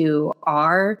into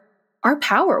our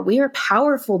power. We are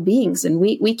powerful beings, and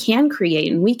we can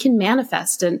create and we can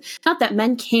manifest. And not that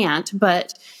men can't,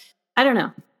 but I don't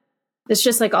know. It's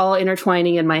just like all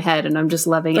intertwining in my head, and I'm just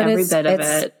loving every bit of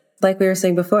it. Like we were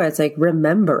saying before, it's like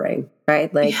remembering,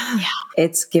 right? Like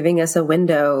it's giving us a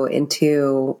window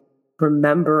into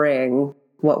remembering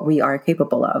what we are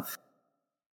capable of.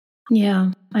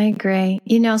 Yeah, I agree.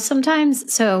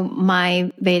 Sometimes, so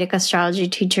my Vedic astrology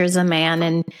teacher is a man,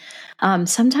 and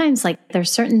sometimes like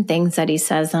there's certain things that he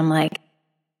says, I'm like,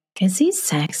 is he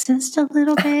sexist a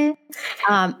little bit?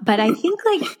 But I think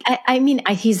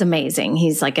he's amazing.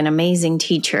 He's like an amazing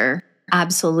teacher.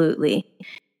 Absolutely.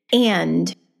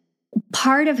 And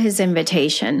part of his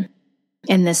invitation,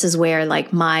 and this is where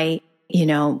like my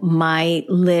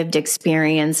lived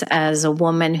experience as a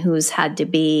woman who's had to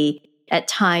be at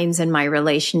times in my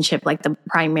relationship, like the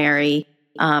primary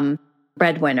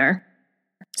breadwinner.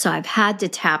 So I've had to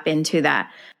tap into that.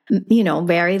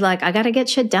 Very like, I got to get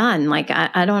shit done. Like,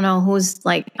 I don't know who's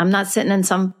like, I'm not sitting in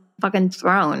some fucking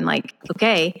throne. Like,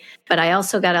 okay, but I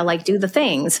also got to like do the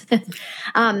things.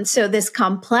 So this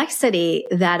complexity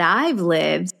that I've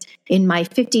lived in my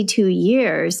 52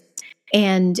 years,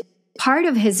 and part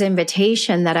of his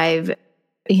invitation that I've,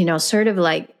 sort of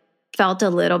like felt a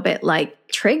little bit like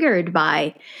triggered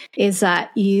by is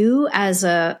that you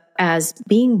as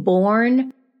being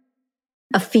born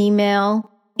a female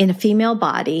in a female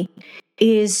body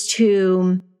is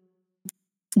to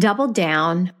double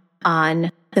down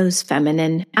on those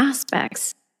feminine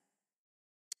aspects.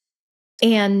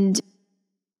 And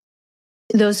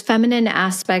those feminine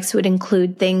aspects would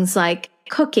include things like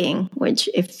cooking, which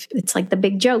if it's like the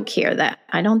big joke here that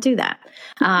I don't do that.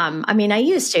 I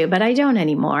used to, but I don't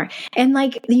anymore. And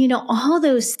like, all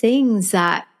those things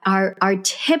that are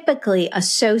typically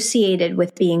associated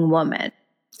with being woman.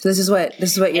 So this is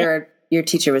what your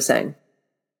teacher was saying.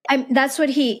 That's what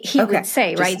he would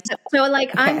say, right? So like,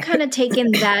 okay. I'm kind of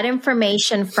taking that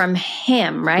information from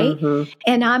him, right? Mm-hmm.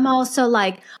 And I'm also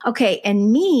like, okay,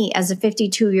 and me as a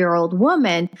 52-year-old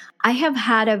woman, I have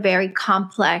had a very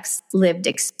complex lived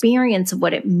experience of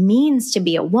what it means to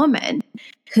be a woman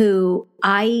who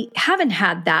I haven't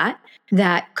had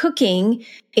that cooking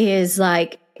is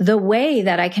like the way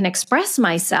that I can express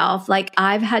myself. Like,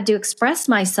 I've had to express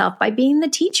myself by being the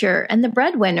teacher and the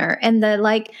breadwinner and the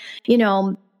like,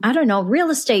 I don't know,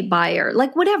 real estate buyer,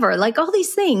 like whatever, like all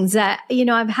these things that,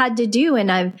 I've had to do.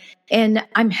 And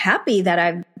I'm happy that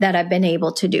I've been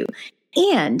able to do.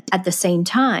 And at the same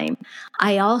time,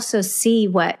 I also see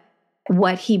what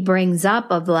he brings up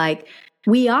of like,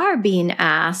 we are being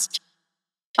asked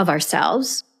of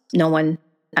ourselves. No one,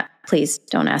 please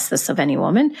don't ask this of any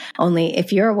woman. Only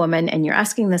if you're a woman and you're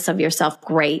asking this of yourself,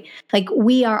 great. Like,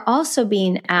 we are also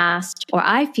being asked, or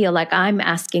I feel like I'm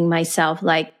asking myself,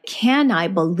 like, can I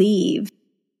believe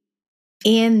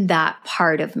in that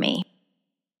part of me?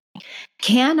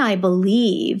 Can I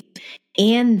believe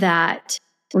in that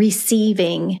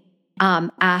receiving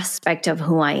aspect of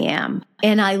who I am?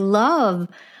 And I love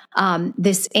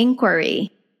this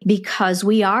inquiry, because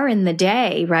we are in the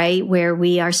day, right, where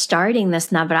we are starting this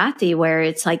Navratri, where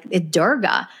it's like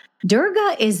Durga.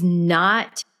 Durga is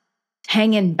not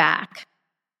hanging back.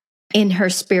 in her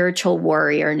spiritual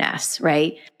warriorness,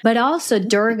 right? But also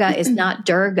Durga is not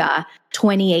Durga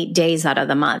 28 days out of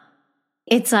the month.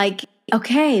 It's like,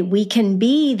 okay, we can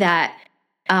be that,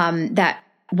 that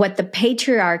what the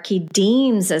patriarchy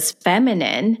deems as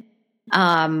feminine,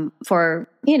 for,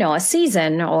 a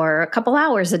season or a couple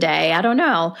hours a day. I don't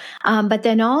know. But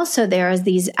then also there are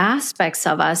these aspects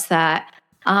of us that,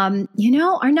 are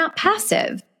not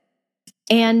passive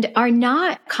and are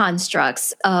not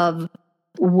constructs of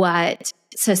what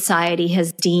society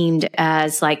has deemed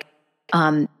as like,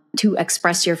 to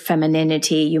express your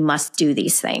femininity, you must do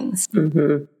these things.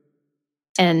 Mm-hmm.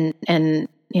 And,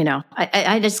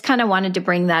 I just kind of wanted to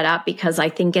bring that up because I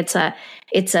think it's a,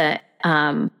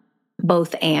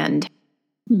 both and.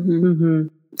 Mm-hmm. Mm-hmm.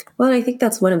 Well, I think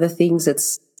that's one of the things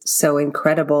that's so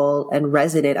incredible and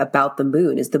resonant about the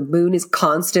moon is the moon is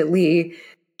constantly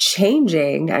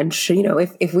changing. And,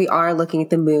 if we are looking at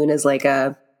the moon as like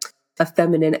a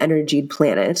feminine energied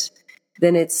planet,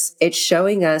 then it's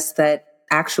showing us that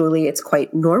actually it's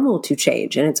quite normal to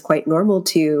change and it's quite normal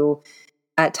to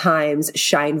at times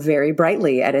shine very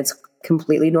brightly. And it's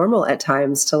completely normal at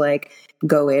times to like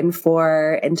go in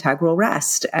for integral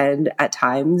rest. And at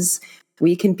times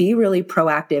we can be really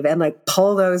proactive and like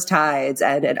pull those tides.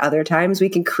 And at other times we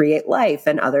can create life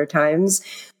and other times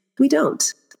we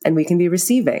don't. And we can be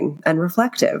receiving and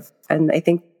reflective. And I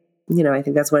think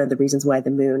that's one of the reasons why the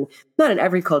moon, not in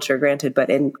every culture, granted, but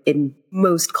in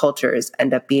most cultures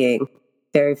end up being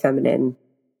very feminine,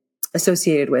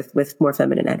 associated with more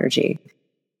feminine energy.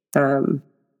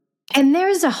 And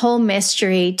there's a whole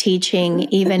mystery teaching,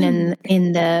 even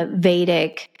in the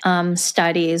Vedic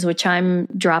studies, which I'm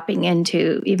dropping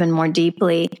into even more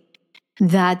deeply,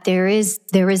 that there is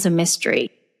a mystery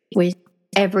with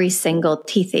every single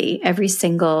tithi, every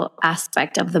single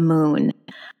aspect of the moon.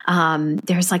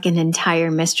 There's like an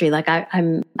entire mystery. Like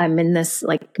I'm in this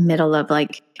like middle of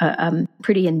like a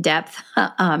pretty in-depth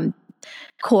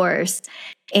course,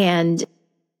 and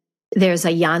there's a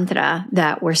yantra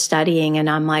that we're studying, and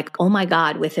I'm like, oh my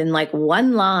God, within like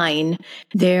one line,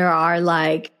 there are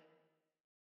like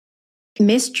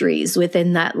mysteries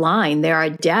within that line. There are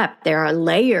depth, there are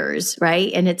layers,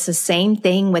 right? And it's the same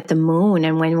thing with the moon.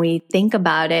 And when we think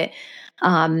about it,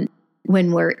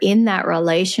 when we're in that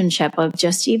relationship of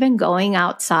just even going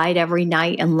outside every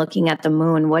night and looking at the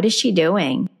moon, what is she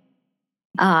doing?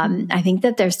 I think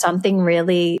that there's something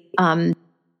really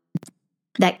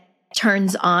that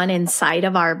turns on inside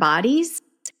of our bodies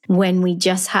when we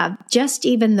just have just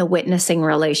even the witnessing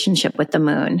relationship with the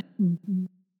moon. Mm-hmm.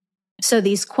 So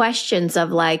these questions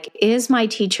of like, is my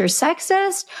teacher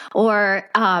sexist, or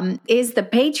is the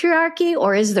patriarchy,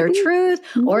 or is there truth,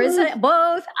 or is it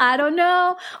both? I don't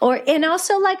know. And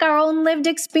also like our own lived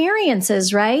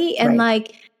experiences, right? And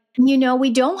like,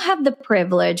 we don't have the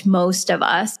privilege, most of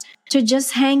us, to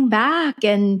just hang back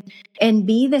and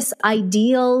be this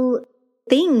ideal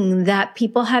thing that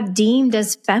people have deemed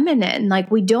as feminine. Like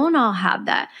we don't all have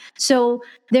that. So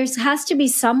there has to be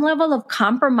some level of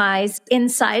compromise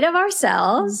inside of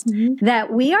ourselves,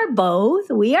 that we are both,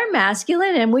 we are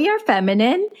masculine and we are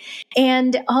feminine.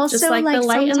 And also just like the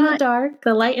light and the dark,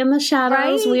 the light and the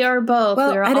shadows, we are both.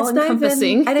 Well, we're all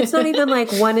encompassing. And it's not even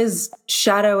like one is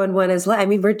shadow and one is light. I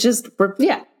mean, it's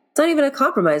not even a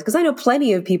compromise, because I know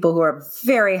plenty of people who are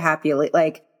very happy,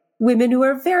 like women who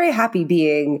are very happy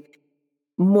being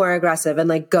more aggressive and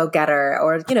like go-getter,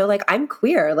 or, like I'm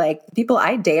queer, like people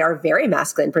I date are very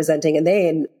masculine presenting and they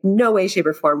in no way, shape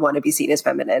or form want to be seen as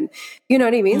feminine. You know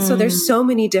what I mean? So there's so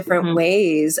many different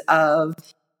ways of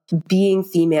being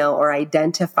female or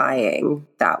identifying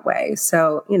that way.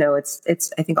 So,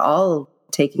 it's, I think, all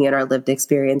taking in our lived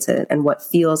experience and what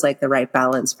feels like the right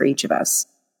balance for each of us.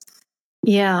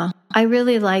 Yeah. I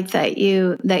really like that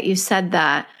you said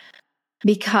that,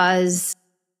 because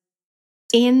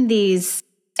in these,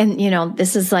 and,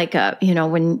 this is like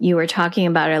when you were talking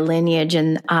about a lineage,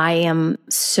 and I am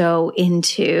so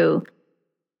into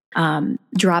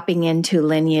dropping into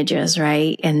lineages,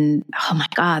 right? And oh my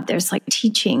God, there's like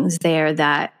teachings there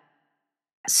that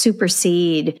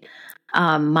supersede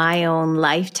my own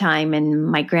lifetime and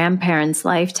my grandparents'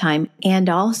 lifetime. And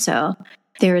also,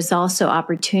 there is also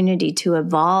opportunity to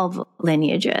evolve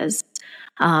lineages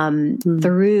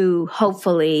through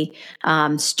hopefully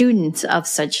students of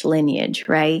such lineage,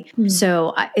 right?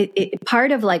 So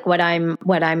part of like what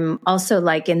I'm also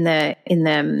like in the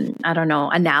I don't know,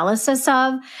 analysis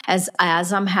of, as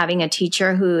I'm having a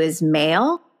teacher who is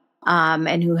male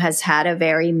and who has had a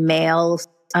very male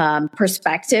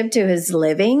perspective to his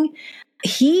living,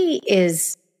 he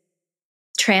is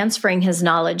transferring his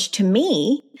knowledge to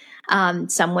me,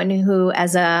 someone who,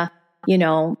 as a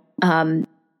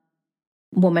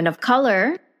woman of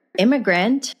color,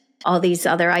 immigrant, all these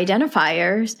other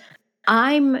identifiers,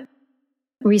 I'm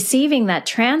receiving that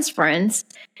transference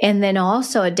and then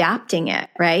also adapting it,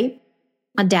 right?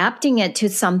 Adapting it to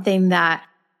something that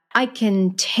I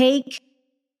can take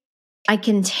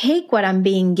what I'm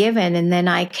being given, and then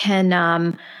I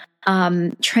can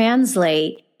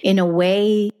translate in a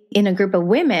way in a group of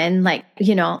women, like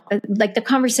the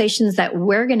conversations that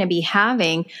we're going to be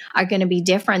having are going to be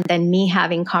different than me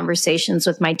having conversations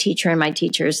with my teacher and my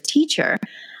teacher's teacher,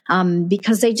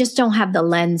 because they just don't have the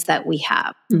lens that we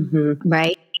have,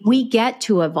 right? We get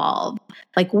to evolve.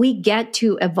 Like we get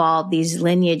to evolve these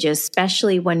lineages,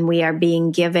 especially when we are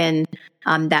being given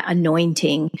that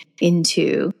anointing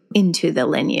into the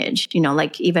lineage,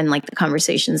 like even like the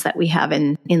conversations that we have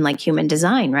in like human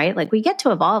design, right? Like we get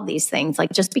to evolve these things,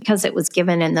 like just because it was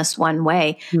given in this one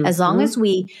way, as long as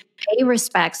we pay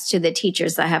respects to the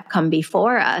teachers that have come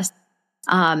before us,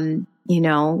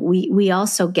 we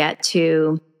also get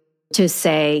to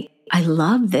say, I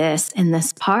love this, and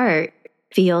this part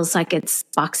feels like it's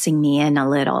boxing me in a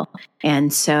little.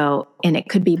 And it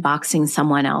could be boxing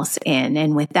someone else in.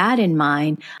 And with that in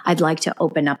mind, I'd like to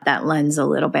open up that lens a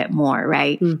little bit more,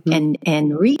 right? And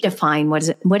redefine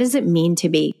what does it mean to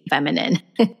be feminine?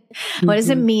 What does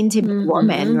it mean to be a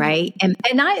woman, right?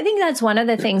 And I think that's one of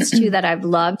the things too that I've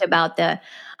loved about the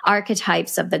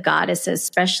archetypes of the goddesses,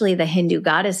 especially the Hindu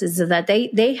goddesses, is that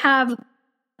they have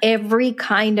every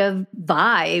kind of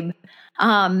vibe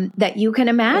that you can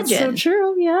imagine. That's so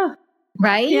true. Yeah.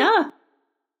 Right? Yeah.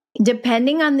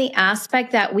 Depending on the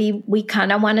aspect that we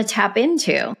kind of want to tap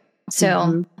into.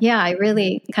 So yeah, I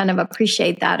really kind of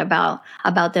appreciate that about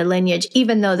the lineage,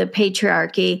 even though the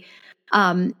patriarchy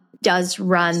does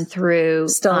run through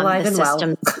still alive and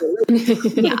well.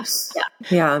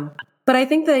 Yeah. But I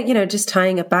think that, just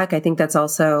tying it back, I think that's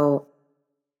also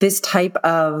this type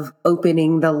of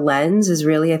opening the lens is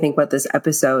really, I think, what this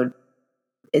episode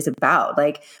is about.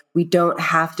 Like, we don't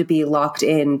have to be locked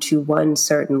into one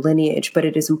certain lineage, but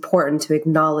it is important to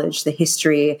acknowledge the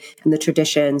history and the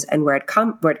traditions and where it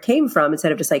came from,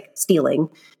 instead of just like stealing,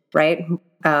 right?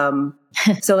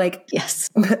 So like, yes,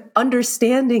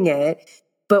 understanding it,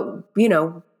 but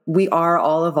we are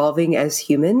all evolving as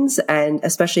humans, and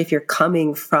especially if you're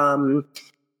coming from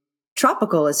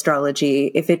tropical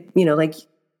astrology, if it, like,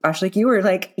 Ash, like you were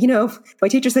like, my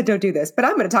teacher said don't do this, but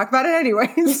I'm going to talk about it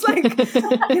anyway. It's like,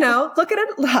 look at it.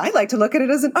 I like to look at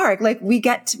it as an arc. Like we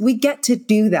get to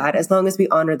do that as long as we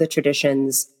honor the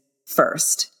traditions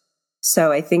first.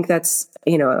 So I think that's,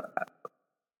 a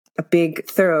big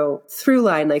through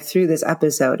line, like through this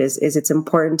episode is it's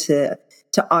important to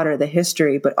honor the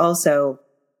history, but also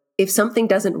if something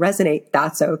doesn't resonate,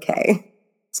 that's okay.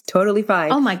 It's totally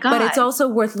fine. Oh my God. But it's also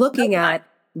worth looking at,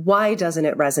 why doesn't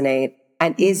it resonate?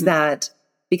 And is that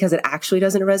because it actually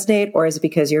doesn't resonate, or is it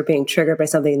because you're being triggered by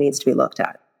something that needs to be looked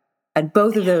at? And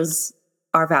both of those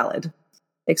are valid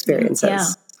experiences. Yeah.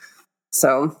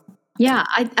 So, yeah,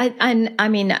 I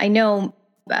mean, I know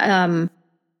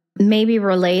maybe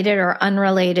related or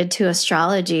unrelated to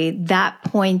astrology, that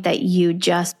point that you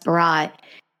just brought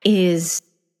is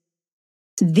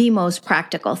the most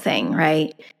practical thing,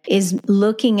 right? Is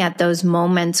looking at those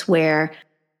moments where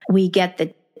we get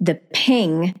the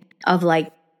ping of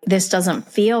like, this doesn't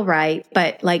feel right,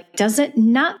 but like, does it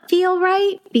not feel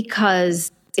right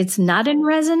because it's not in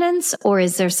resonance, or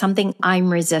is there something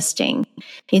I'm resisting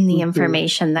in the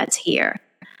information that's here?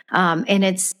 And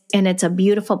it's a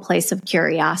beautiful place of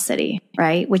curiosity,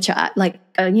 right? Which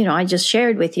I just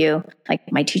shared with you,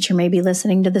 like my teacher may be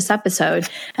listening to this episode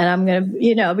and I'm going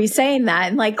to, be saying that.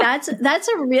 And like, that's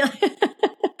a real,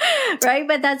 right.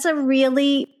 But that's a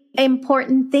really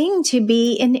important thing, to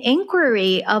be in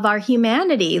inquiry of our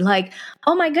humanity. Like,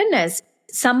 oh my goodness,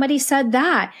 somebody said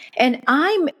that. And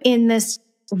I'm in this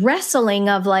wrestling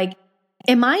of like,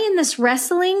 am I in this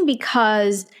wrestling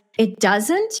because it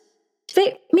doesn't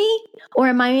fit me? Or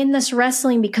am I in this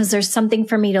wrestling because there's something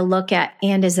for me to look at?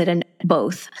 And is it an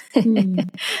both thing?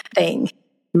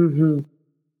 Mm-hmm.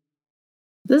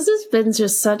 This has been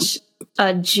just such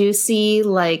a juicy,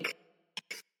 like,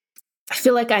 I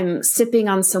feel like I'm sipping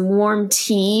on some warm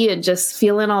tea and just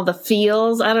feeling all the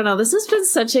feels. I don't know. This has been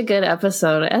such a good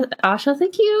episode. Asha,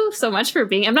 thank you so much for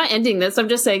being. I'm not ending this. I'm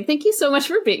just saying thank you so much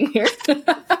for being here.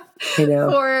 I know.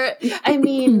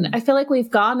 I feel like we've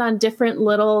gone on different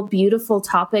little beautiful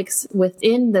topics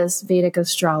within this Vedic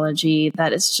astrology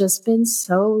that it's just been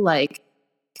so like,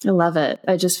 I love it.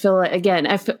 I just feel like, again,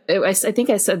 I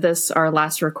think I said this our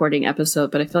last recording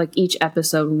episode, but I feel like each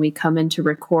episode when we come in to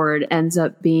record ends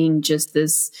up being just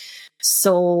this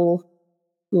soul,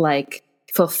 like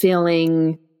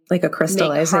fulfilling, Like a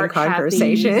crystallizing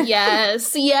conversation. Happy.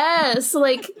 Yes.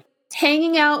 Like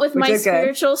hanging out with my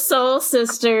spiritual soul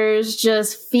sisters,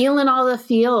 just feeling all the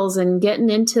feels and getting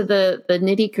into the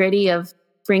nitty gritty of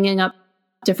bringing up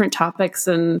different topics.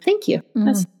 And thank you.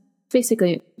 That's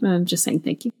basically, I'm just saying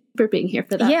thank you for being here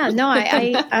for that. Yeah, no,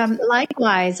 I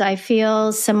likewise, I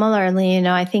feel similarly.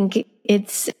 I think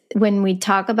it's when we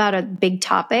talk about a big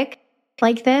topic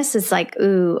like this, it's like,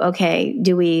 ooh, okay,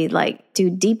 do we like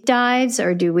do deep dives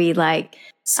or do we like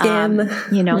skim?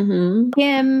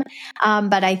 Skim.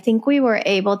 But I think we were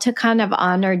able to kind of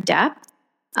honor depth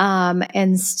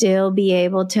and still be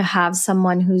able to have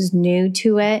someone who's new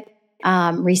to it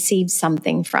receive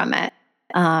something from it,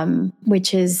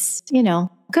 which is,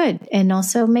 good, and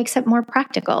also makes it more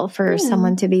practical for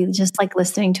someone to be just like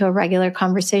listening to a regular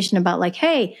conversation about like,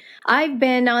 hey, I've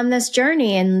been on this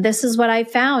journey and this is what I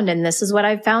found and this is what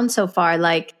I've found so far.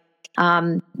 Like,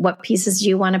 what pieces do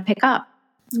you want to pick up?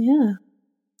 Yeah.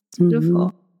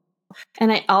 Beautiful.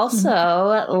 And I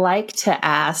also like to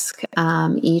ask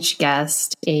each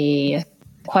guest a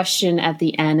question at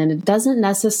the end, and it doesn't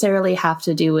necessarily have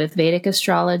to do with Vedic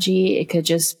astrology. It could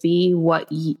just be what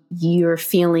you're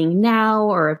feeling now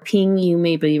or a ping you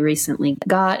maybe recently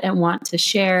got and want to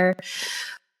share.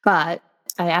 But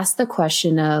I asked the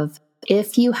question of,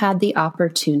 if you had the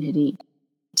opportunity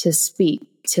to speak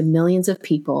to millions of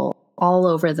people all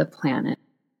over the planet,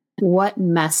 what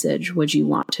message would you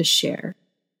want to share?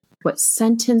 What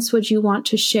sentence would you want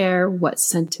to share? What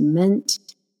sentiment?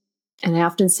 And I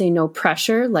often say no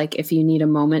pressure, like if you need a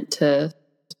moment to,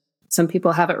 some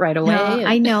people have it right away. No,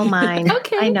 I know mine.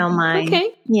 Okay. I know mine.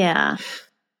 Okay. Yeah.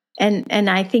 And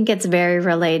I think it's very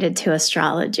related to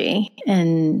astrology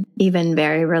and even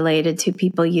very related to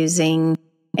people using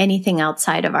anything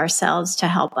outside of ourselves to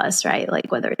help us, right?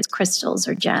 Like whether it's crystals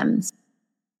or gems.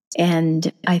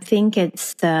 And I think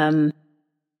it's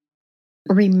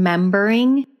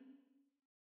remembering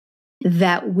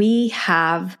that we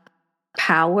have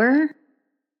power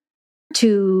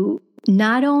to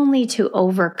not only to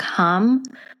overcome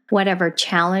whatever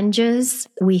challenges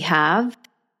we have,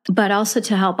 but also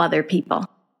to help other people.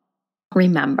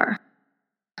 Remember,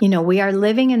 we are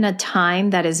living in a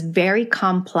time that is very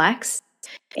complex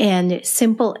and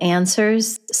simple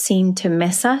answers seem to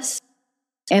miss us.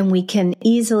 And we can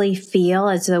easily feel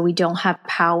as though we don't have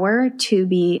power to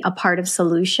be a part of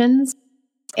solutions.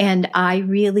 And I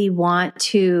really want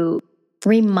to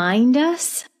remind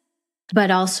us, but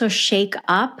also shake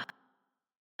up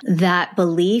that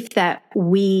belief that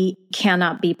we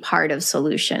cannot be part of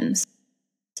solutions,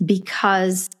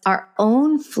 because our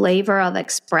own flavor of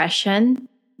expression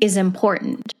is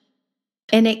important.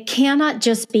 And it cannot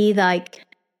just be like,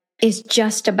 it's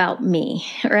just about me,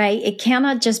 right? It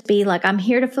cannot just be like, I'm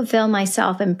here to fulfill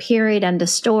myself and period, end of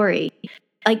story.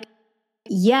 Like,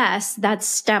 yes, that's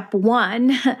step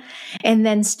one. And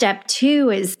then step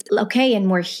two is, okay, and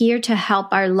we're here to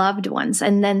help our loved ones.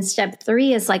 And then step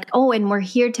three is like, oh, and we're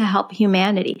here to help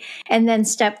humanity. And then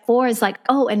step four is like,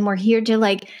 oh, and we're here to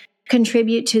like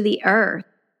contribute to the earth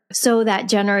so that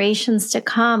generations to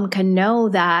come can know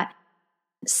that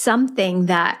something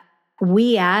that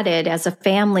we added as a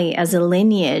family, as a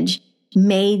lineage,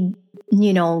 made,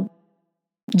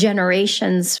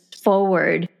 generations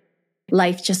forward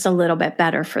life just a little bit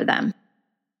better for them.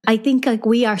 I think like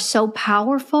we are so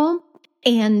powerful,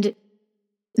 and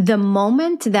the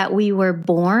moment that we were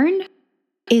born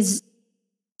is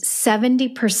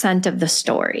 70% of the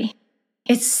story.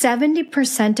 It's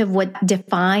 70% of what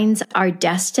defines our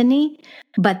destiny,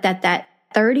 but that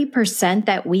 30%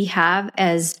 that we have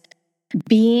as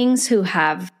beings who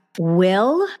have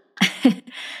will,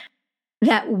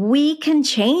 that we can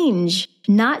change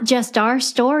not just our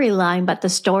storyline, but the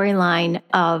storyline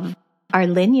of our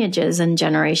lineages and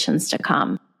generations to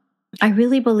come. I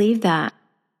really believe that.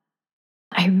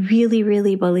 I really,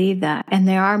 really believe that. And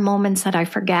there are moments that I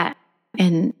forget,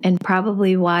 and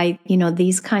probably why,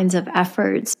 these kinds of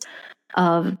efforts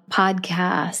of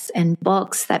podcasts and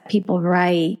books that people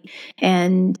write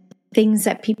and things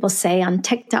that people say on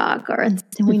TikTok or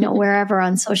wherever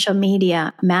on social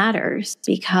media matters,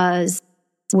 because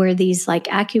we're these like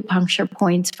acupuncture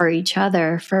points for each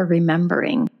other for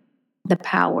remembering the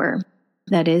power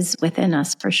that is within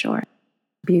us, for sure.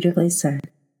 Beautifully said.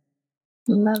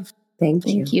 Love. Thank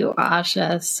you,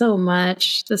 Asha, so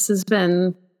much. This has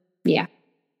been,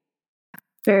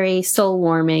 very soul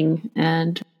warming,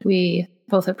 and we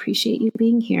both appreciate you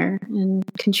being here and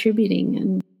contributing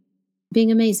and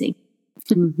being amazing.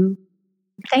 Mm-hmm.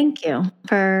 Thank you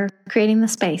for creating the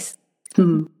space.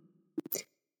 Mm-hmm.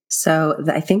 So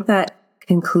I think that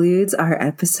concludes our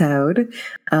episode.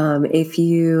 If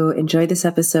you enjoyed this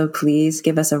episode, please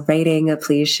give us a rating.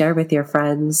 Please share with your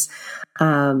friends.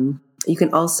 You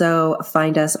can also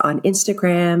find us on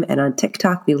Instagram and on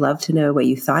TikTok. We love to know what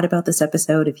you thought about this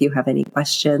episode. If you have any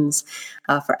questions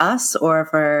for us or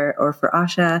for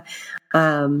Asha.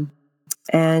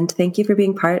 And thank you for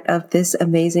being part of this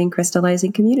amazing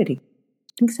crystallizing community.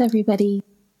 Thanks, everybody.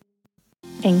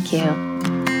 Thank you.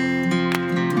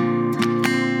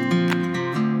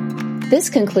 This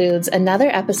concludes another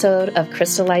episode of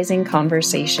Crystallizing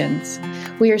Conversations.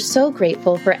 We are so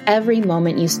grateful for every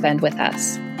moment you spend with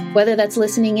us, whether that's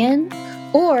listening in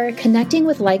or connecting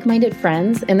with like-minded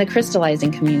friends in the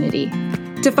crystallizing community.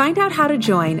 To find out how to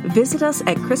join, visit us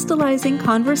at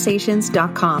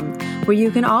crystallizingconversations.com, where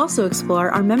you can also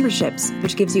explore our memberships,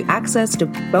 which gives you access to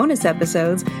bonus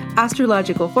episodes,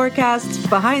 astrological forecasts,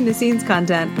 behind-the-scenes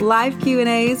content, live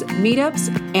Q&As,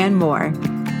 meetups, and more.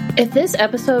 If this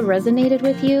episode resonated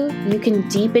with you, you can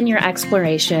deepen your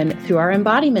exploration through our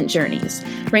embodiment journeys,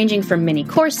 ranging from mini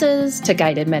courses to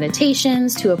guided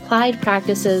meditations to applied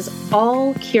practices,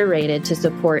 all curated to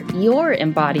support your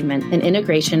embodiment and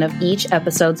integration of each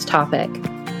episode's topic.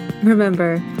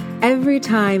 Remember, every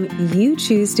time you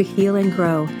choose to heal and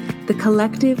grow, the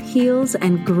collective heals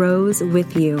and grows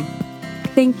with you.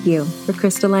 Thank you for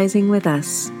crystallizing with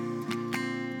us.